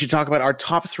 I think we should talk about our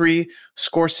top 3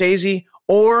 Scorsese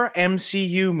or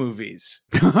MCU movies.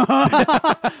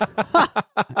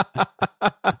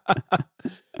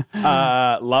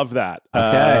 Love that.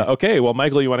 Okay. Okay. Well,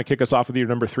 Michael, you want to kick us off with your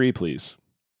number 3, please?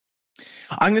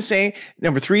 I'm going to say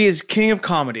number 3 is King of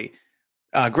Comedy.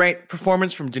 Great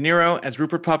performance from De Niro as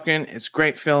Rupert Pupkin. It's a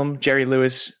great film. Jerry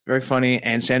Lewis, very funny,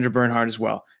 and Sandra Bernhard as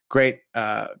well. Great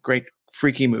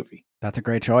freaky movie. That's a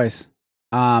great choice.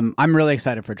 I'm really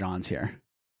excited for John's here.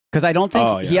 Because I don't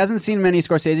think he hasn't seen many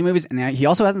Scorsese movies, and he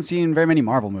also hasn't seen very many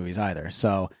Marvel movies either.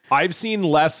 So I've seen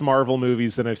less Marvel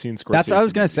movies than I've seen Scorsese. that's what I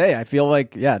was going to say. I feel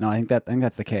like, I think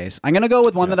that's the case. I'm going to go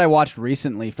with one that I watched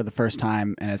recently for the first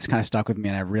time, and it's kind of stuck with me,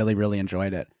 and I really, really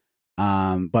enjoyed it.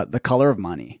 But The Color of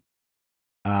Money.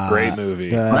 Great movie.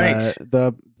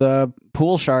 The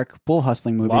pool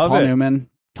hustling movie. Love Paul it. Newman,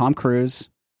 Tom Cruise,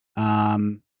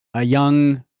 a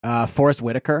young Forrest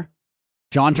Whitaker.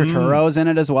 John Turturro's in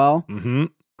it as well. Mm-hmm.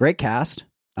 Great cast.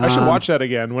 I should watch that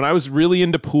again. When I was really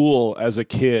into pool as a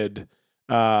kid,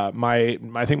 I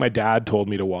think my dad told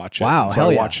me to watch it. Wow, so hell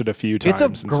I yeah. watched it a few times.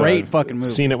 It's a great fucking movie.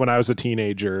 Seen it when I was a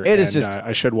teenager. It is and, just-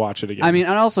 I should watch it again. I mean,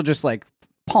 and also just like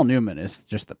Paul Newman is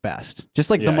just the best. Just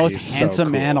like the Yeah, most he's so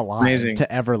handsome cool. man alive Amazing.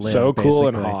 to ever live. So cool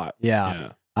and basically. hot. Yeah.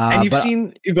 And but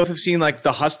you both have seen like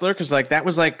The Hustler, because like that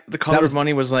was like The Color was of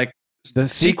Money was like the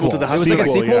sequel to The It was Hustler. like a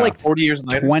Sequel, sequel yeah. like 40 years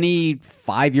later.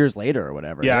 25 years later or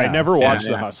whatever. I never watched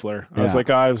Yeah. The Hustler. I was Yeah. like,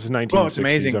 it was 1960s. it's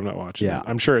amazing. I'm not watching Yeah. it.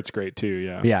 I'm sure it's great too.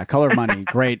 Yeah. Yeah, Color of Money.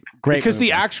 Great Because movie.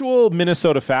 the actual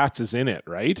Minnesota Fats is in it,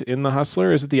 right? In The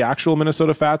Hustler. Is it the actual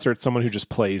Minnesota Fats or it's someone who just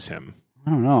plays him? I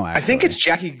don't know. I think it's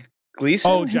Jackie Gleason.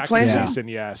 Oh, who Jackie plays him. Gleason.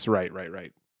 Yes. Right.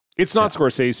 It's not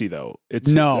Scorsese though. It's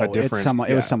No, a different, it's someone.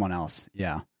 It was yeah. someone else.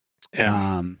 Yeah.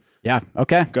 Yeah. Yeah.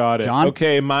 Okay. Got it. John?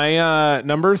 Okay, my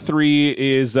number 3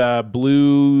 is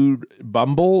Blue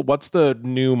Bumble. What's the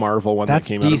new Marvel one That's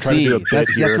that came out? I'm trying to do a DC. bit That's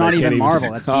here, and not I can't even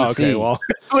Marvel. That's Oh, DC. okay, well,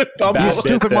 You bad bit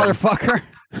stupid then. motherfucker.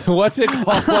 What's it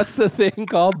called? What's the thing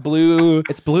called? Blue.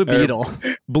 It's Blue Beetle.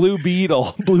 Blue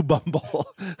Beetle, Blue Bumble.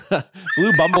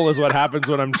 Blue Bumble is what happens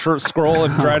when I'm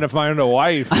scrolling trying to find a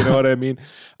wife. You know what I mean?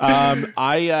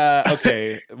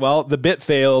 Okay. Well, the bit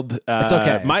failed. It's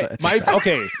okay. It's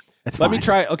Okay. It's Let me fine.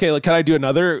 try. Okay, can I do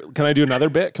another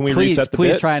bit? Can we Please, reset the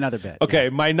please bit? try another bit. Okay,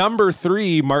 my number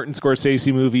 3 Martin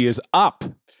Scorsese movie is Up.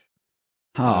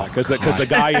 Oh, Because the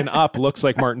guy in Up looks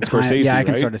like Martin Scorsese. yeah, I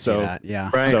can right? sort of see that. Yeah.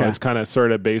 Right. So Okay. it's kind of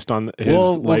sort of based on his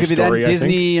We'll life give you story, that I think.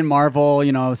 Disney and Marvel,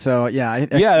 So yeah.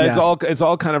 It's all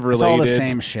kind of related. It's all the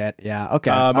same shit. Yeah. Okay.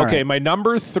 All Okay, right. my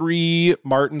number 3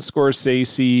 Martin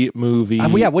Scorsese movie.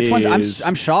 Which ones? is-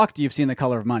 I'm shocked you've seen The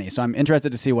Color of Money, so I'm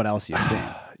interested to see what else you've seen.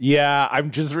 Yeah,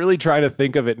 I'm just really trying to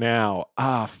think of it now.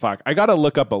 Fuck. I got to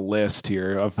look up a list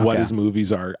here of what Okay. his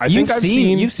movies are. You've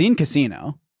seen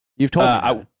Casino. You've told me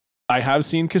that. I have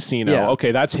seen Casino. Yeah.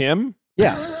 Okay, that's him.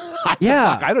 Yeah.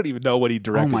 Yeah. Fuck, I don't even know what he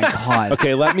directed. Oh my god.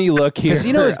 Okay, let me look here.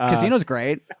 Casino's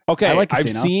great. Okay, I like I've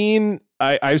Casino. seen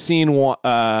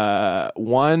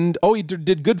one. Oh, he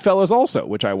did Goodfellas also,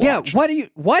 which I watched. Yeah.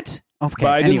 What? Okay. But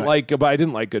I anyway.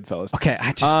 didn't like Goodfellas. Okay.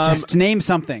 I just name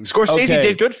something. Scorsese Okay.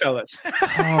 did Goodfellas.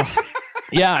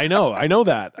 Yeah, I know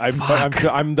that.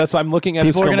 I'm looking at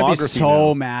People his are gonna be filmography so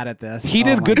now. mad at this. He Oh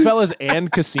did my- Goodfellas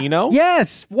and Casino.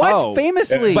 Yes. What? Oh,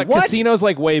 Famously. but what? Casino's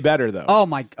like way better though. Oh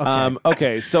my. Okay.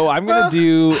 Okay, so I'm gonna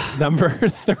do number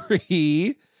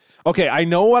 3. Okay, I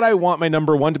know what I want my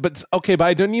number 1 to, but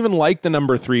I don't even like the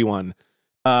number 3 one.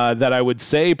 That I would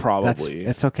say probably.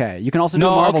 It's okay. You can also do a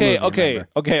No, Marvel movie. okay.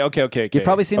 remember? You've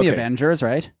probably seen the Avengers,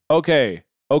 right? Okay.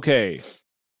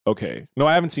 No,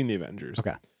 I haven't seen the Avengers.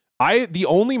 Okay. The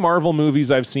only Marvel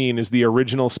movies I've seen is the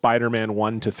original Spider-Man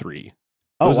 1 to 3.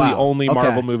 Oh, Those are the wow. only Okay.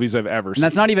 Marvel movies I've ever And seen.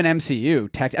 that's not even MCU.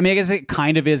 I mean, I guess it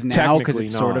kind of is now because Technically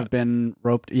it's sort not. of been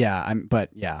roped. Yeah. But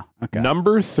yeah. Okay.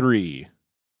 Number 3,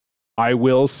 I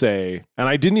will say, and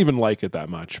I didn't even like it that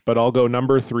much, but I'll go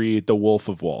number 3, The Wolf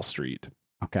of Wall Street.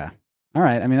 Okay. All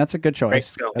right. I mean, that's a good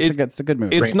choice. film. That's a good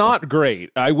movie. It's not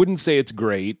great. I wouldn't say it's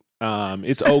great.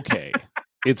 It's okay.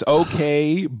 It's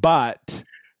okay, but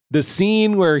the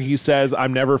scene where he says,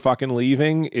 "I'm never fucking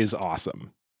leaving," is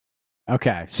awesome.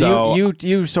 Okay. So- So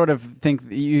you sort of think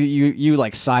you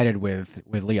like sided with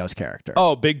Leo's character.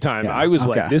 Oh, big time. Yeah, I was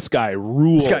okay. like, this guy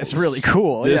rules. This guy's really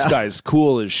cool. This yeah. guy's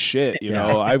cool as shit, you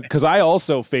know. Because I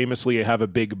also famously have a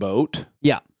big boat,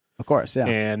 Yeah. Of course. Yeah.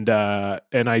 and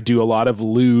I do a lot of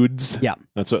lewds. Yeah.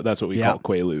 That's what we Yeah. call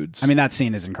quaaludes. I mean, that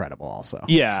scene is incredible. Also.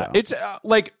 yeah, So. it's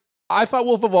like I thought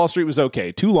Wolf of Wall Street was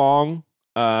okay. Too long.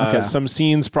 Okay. Some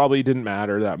scenes probably didn't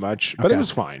matter that much, but Okay. it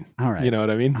was fine. All right. You know what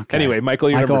I mean? Okay. Anyway, Michael,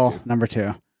 you're Michael, number 2.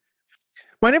 number 2.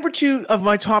 My number 2 of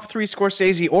my top 3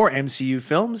 Scorsese or MCU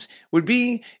films would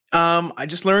be, I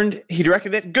just learned he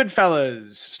directed it,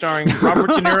 Goodfellas, starring Robert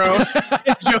De Niro,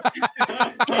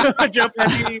 Joe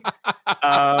Pesci,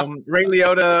 Ray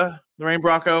Liotta, Lorraine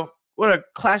Bracco. What a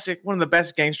classic, one of the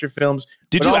best gangster films.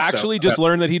 Did But you also- actually just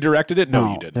learn that he directed it?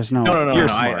 No, you did. There's no. No. You're no,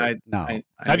 smart. No.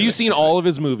 Have you seen all of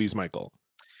his movies, Michael?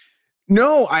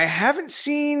 No, I haven't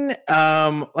seen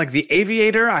like The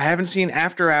Aviator. I haven't seen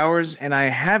After Hours, and I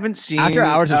haven't seen After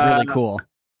Hours is really cool.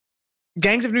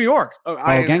 Gangs of New York.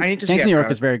 I need to see Gangs of New York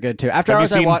After is very good too. After Have you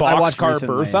Hours, seen I watched Boxcar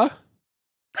recently. Bertha?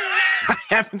 I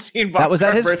haven't seen. That was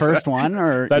that Boxcar his Bertha. first one,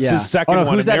 or That's yeah. his second oh, no,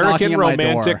 one. Who's that knocking American at my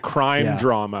door? romantic crime Yeah.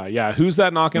 drama. Yeah. Who's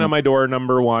that knocking on my door?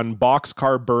 Number 1.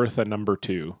 Boxcar Bertha. Number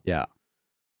 2. Yeah.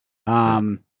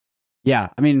 Yeah.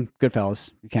 I mean,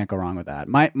 Goodfellas. You can't go wrong with that.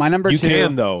 My number You 2.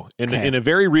 can though, in a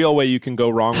very real way. You can go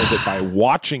wrong with it by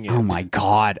watching it. Oh my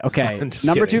god. Okay. I'm just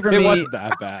Number kidding. 2 for It me. wasn't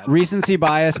that bad. Recency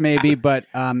bias, maybe, but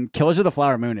Killers of the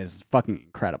Flower Moon is fucking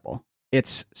incredible.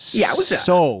 It's Yeah, it was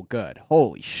so good.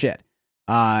 Holy shit.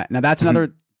 Now that's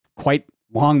another quite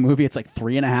long movie. It's like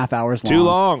 3.5 hours long. Too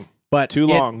long. But Too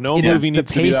long. No movie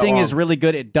needs the to be that pacing long. is really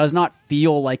good. It does not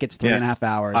feel like it's 3.5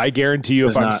 hours. I guarantee you,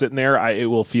 if Does I'm not. sitting there, it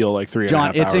will feel like 3.5 John,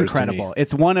 hours. it's to me. incredible.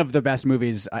 It's one of the best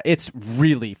movies. It's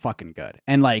really fucking good,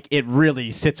 and like it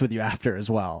really sits with you after as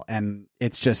well. And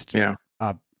it's just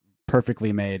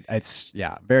perfectly made. It's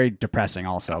very depressing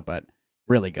also, but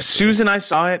really good. Susan and I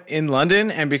saw it in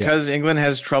London, and because England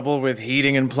has trouble with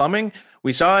heating and plumbing,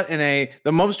 we saw it in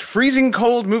the most freezing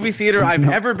cold movie theater I've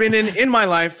ever been in my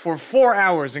life for 4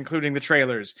 hours, including the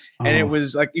trailers. And it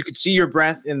was like you could see your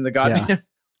breath in the goddamn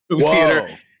movie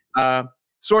theater.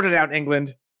 Sort it out,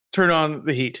 England. Turn on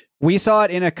the heat. We saw it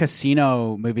in a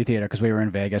casino movie theater because we were in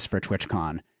Vegas for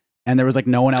TwitchCon. And there was like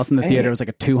no one else in the theater. It was like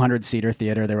a 200-seater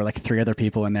theater. There were like 3 other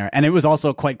people in there. And it was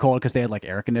also quite cold because they had like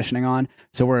air conditioning on.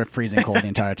 So we're freezing cold the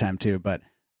entire time too. But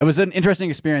it was an interesting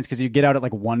experience because you get out at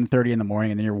like 1:30 in the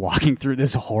morning and then you're walking through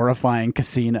this horrifying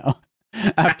casino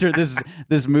after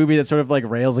this movie that sort of like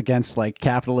rails against like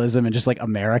capitalism and just like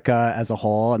America as a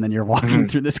whole. And then you're walking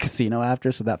through this casino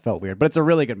after. So that felt weird. But it's a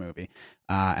really good movie.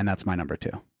 And that's my number 2.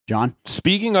 John?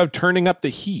 Speaking of turning up the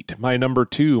heat, my number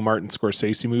 2 Martin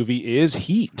Scorsese movie is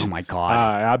Heat. Oh my God.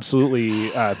 I absolutely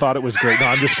thought it was great. No,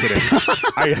 I'm just kidding.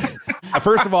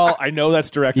 First of all, I know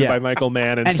that's directed by Michael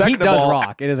Mann. And second Heat does of all,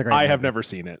 rock. It is a great I movie. have never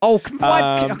seen it. Oh,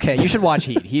 what? Okay, you should watch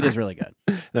Heat. Heat is really good.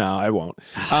 No, I won't.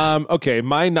 Okay,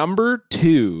 my number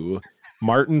 2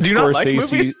 Martin Do you Scorsese not like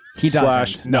movies? He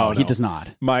slash doesn't. No, he does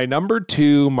not. My number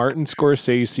 2 Martin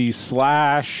Scorsese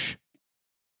slash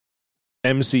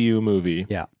MCU movie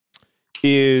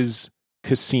is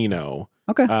Casino.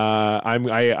 Okay.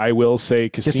 I will say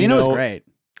Casino. Casino is great.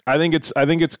 I think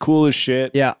it's cool as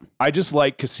shit. Yeah. I just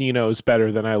like Casinos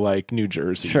better than I like New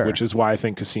Jersey, Sure. which is why I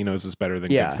think Casinos is better than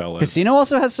Goodfellas. Casino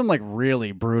also has some like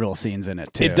really brutal scenes in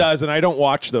it too. It does, and I don't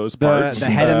watch those parts. The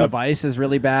head in the vice is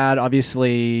really bad.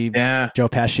 Obviously, Joe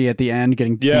Pesci at the end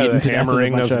getting beaten the to death with a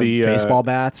hammering bunch of of the baseball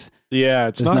bats. Yeah,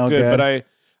 it's It's not no good, good. but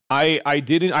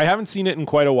I haven't seen it in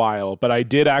quite a while, but I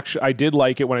did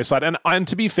like it when I saw it. And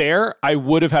to be fair, I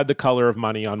would have had The Color of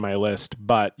Money on my list,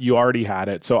 but you already had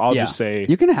it, so I'll just say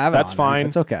You can have it that's on there. fine.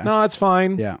 It's okay. No, it's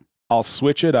fine. Yeah. I'll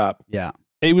switch it up. Yeah.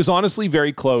 It was honestly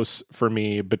very close for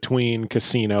me between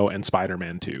Casino and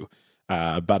Spider-Man 2.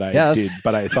 But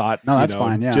I thought, No, that's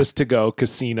fine, yeah. just to go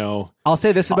Casino. I'll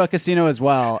say this about Casino as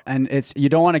well, and it's you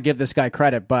don't want to give this guy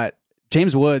credit, but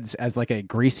James Woods as like a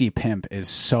greasy pimp is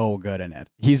so good in it.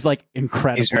 He's like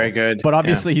incredible. He's very good. But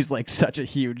obviously he's like such a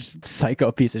huge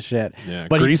psycho piece of shit. Yeah,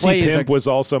 but Greasy he plays Pimp was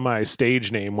also my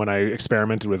stage name when I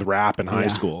experimented with rap in high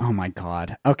school. Oh my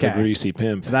God. The Okay. Greasy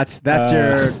Pimp. So that's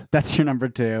your number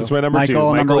 2. That's my number 2.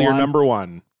 Michael, your number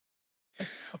 1.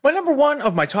 My number 1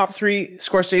 of my top 3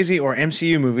 Scorsese or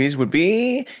MCU movies would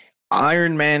be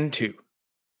Iron Man 2.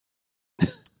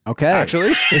 Okay.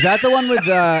 Actually, is that the one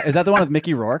with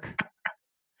Mickey Rourke?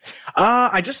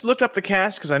 I just looked up the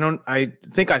cast because I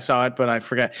think I saw it, but I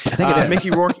forget. I think it is.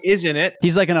 Mickey Rourke is in it.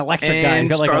 He's like an electric guy. He's And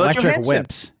got like Scarlett electric Johansson.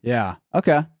 whips. Yeah.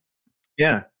 Okay.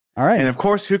 Yeah. All right. And of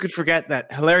course, who could forget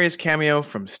that hilarious cameo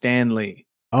from Stan Lee?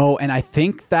 Oh, and I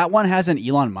think that one has an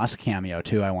Elon Musk cameo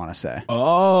too, I want to say.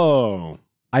 Oh.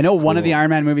 I know one of the Cool. Iron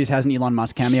Man movies has an Elon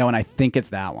Musk cameo, and I think it's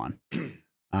that one.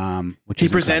 Which He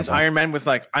is presents incredible. Iron Man with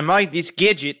like, "I like this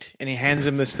gadget," and he hands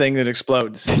him this thing that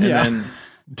explodes. And Yeah. then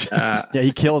Yeah,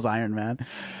 he kills Iron Man.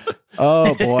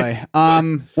 Oh boy.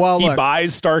 Well, He look.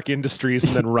 buys Stark Industries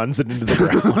and then runs it into the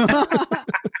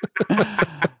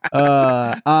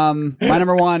ground. My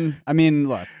number 1. I mean,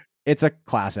 look. It's a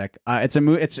classic.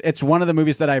 It's one of the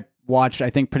movies that I watch, I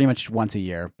think, pretty much once a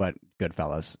year. But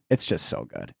Goodfellas, it's just so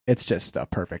good. It's just a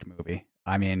perfect movie.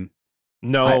 I mean,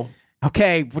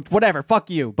 okay, whatever. Fuck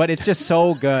you. But it's just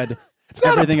so good. It's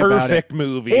not everything a perfect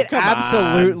movie. It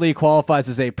absolutely qualifies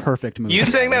as a perfect movie. You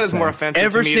saying that is more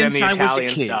offensive to me than the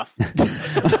Italian stuff.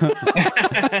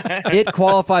 It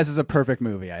qualifies as a perfect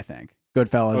movie, I think.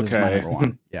 Goodfellas is my number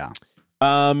one. Yeah.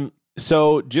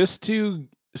 So just to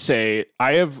say,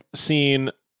 I have seen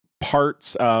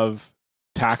parts of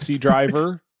Taxi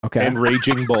Driver and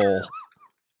Raging Bull.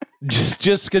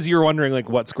 Just because you're wondering like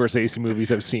what Scorsese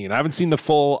movies I've seen. I haven't seen the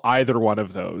full either one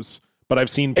of those. But I've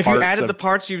seen parts. If you added the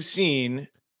parts you've seen,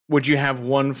 would you have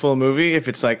one full movie? If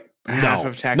it's like half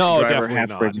of Taxi Driver, definitely half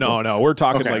not. Raging Bull? No. We're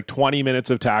talking like 20 minutes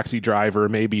of Taxi Driver,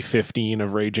 maybe 15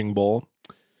 of Raging Bull.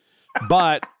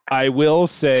 But I will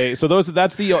say, so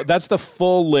that's the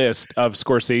full list of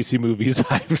Scorsese movies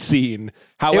I've seen.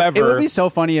 However, it would be so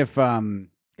funny if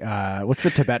what's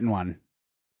the Tibetan one?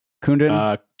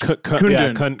 Kundun?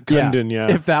 Kundun, yeah.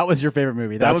 If that was your favorite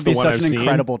movie, that would be such an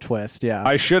incredible twist. Yeah,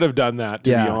 I should have done that, to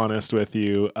be honest with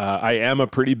you. I am a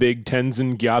pretty big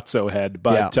Tenzin Gyatso head,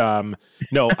 but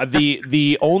no,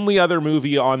 the only other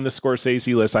movie on the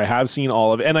Scorsese list I have seen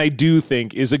all of, and I do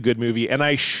think is a good movie, and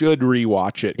I should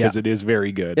rewatch it because it is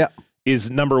very good. Yeah.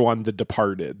 Is number one The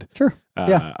Departed. Sure.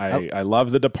 I love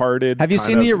The Departed. Have you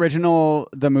seen the original,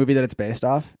 the movie that it's based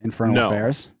off, Infernal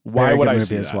Affairs? Why would I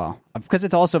see as that? well? Because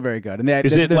it's also very good. And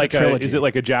is it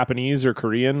like a Japanese or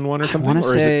Korean one or something? I want to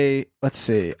say, let's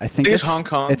see. I think it's Hong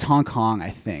Kong. It's Hong Kong,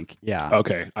 I think. Yeah.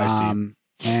 Okay, I see.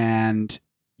 And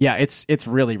yeah, it's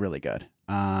really, really good.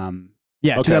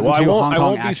 Yeah, okay, 2002 Hong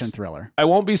Kong action thriller. I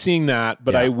won't be seeing that,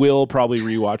 but I will probably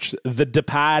rewatch The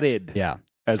Departed. Yeah.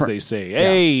 As they say.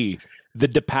 Hey, The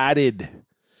Departed.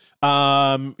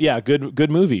 Good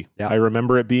movie. Yeah. I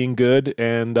remember it being good,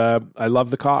 and I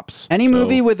love the cops. Any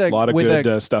movie with a lot of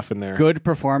good stuff in there. Good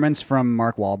performance from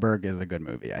Mark Wahlberg is a good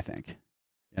movie, I think.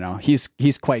 You know, he's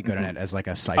quite good in it as like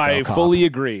a psycho I cop. fully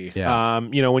agree. Yeah.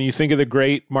 When you think of the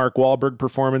great Mark Wahlberg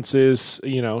performances,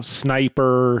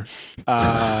 Sniper,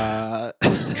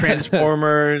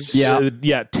 Transformers, Ted,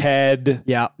 Ted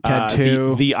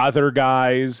 2, the other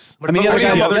guys. I mean, the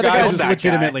other guys is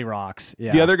legitimately rocks.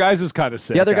 Yeah. The other guys is kind of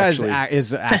sick. The other guys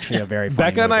is actually a very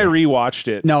funny Becca and I rewatched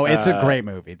it. No, it's a great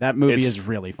movie. That movie is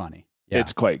really funny. Yeah.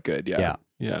 It's quite good. Yeah.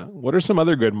 What are some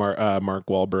other good Mark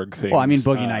Wahlberg things? Well, I mean,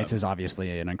 Boogie Nights is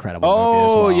obviously an incredible movie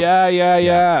as well. Oh,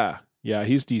 yeah. Yeah,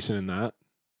 he's decent in that.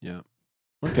 Yeah.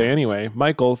 Okay, anyway,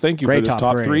 Michael, thank you for this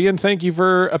top three, and thank you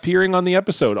for appearing on the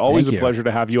episode. Always a pleasure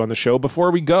to have you on the show. Before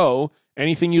we go,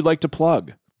 anything you'd like to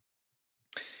plug?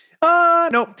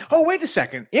 No. Oh, wait a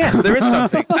second. Yes, there is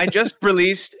something. I just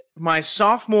released my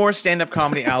sophomore stand-up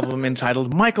comedy album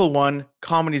entitled Michael 1,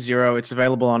 Comedy 0. It's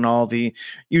available on all the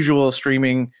usual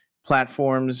streaming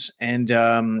platforms, and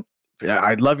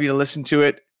I'd love you to listen to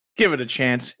it. Give it a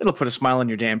chance. It'll put a smile on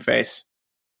your damn face.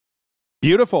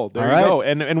 Beautiful. There you go.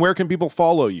 And where can people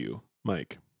follow you,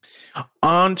 Mike?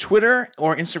 On Twitter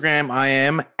or Instagram, I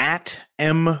am at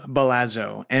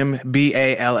mbalazo,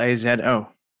 Mbalazo.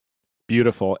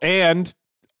 Beautiful. And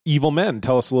Evil Men.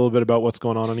 Tell us a little bit about what's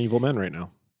going on Evil Men right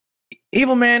now.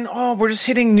 Evil Men, we're just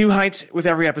hitting new heights with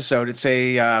every episode. It's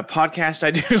a podcast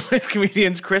I do with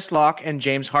comedians Chris Locke and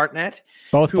James Hartnett,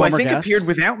 who I think appeared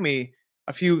without me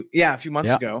a few months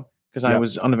ago because I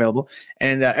was unavailable.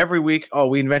 And every week,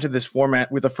 we invented this format.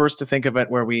 We're the first to think of it,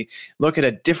 where we look at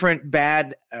a different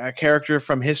bad character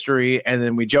from history, and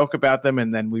then we joke about them,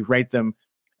 and then we rate them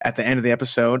at the end of the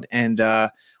episode. And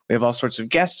we have all sorts of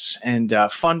guests and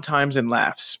fun times and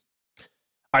laughs.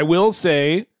 I will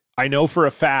say, I know for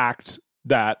a fact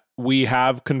that we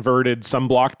have converted some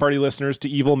Blocked Party listeners to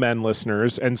Evil Men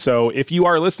listeners. And so if you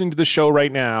are listening to the show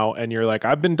right now and you're like,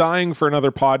 I've been dying for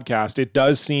another podcast, it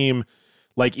does seem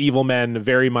like Evil Men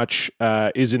very much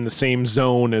is in the same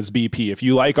zone as BP. If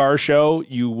you like our show,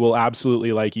 you will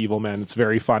absolutely like Evil Men. It's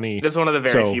very funny. It's one of the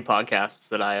very few podcasts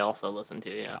that I also listen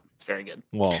to. Yeah, it's very good.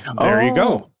 Well, there you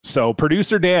go. So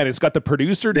Producer Dan, it's got the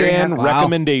Producer Dan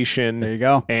recommendation. There you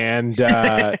go. And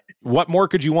what more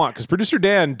could you want? Because Producer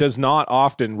Dan does not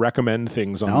often recommend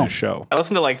things on this show. I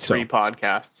listen to like 3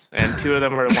 podcasts, and 2 of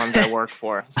them are the ones I work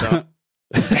for. So,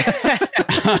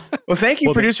 well, thank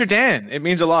you, Producer Dan. It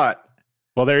means a lot.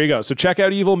 Well, there you go. So check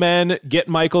out Evil Men, get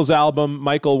Michael's album,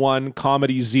 Michael 1,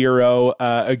 Comedy 0.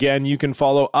 Again, you can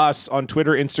follow us on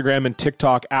Twitter, Instagram, and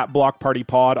TikTok at Block Party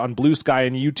Pod, on Blue Sky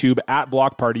and YouTube at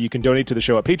Block Party. You can donate to the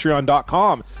show at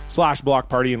patreon.com/Block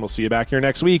Party, and we'll see you back here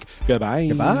next week. Goodbye.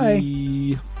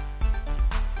 Goodbye.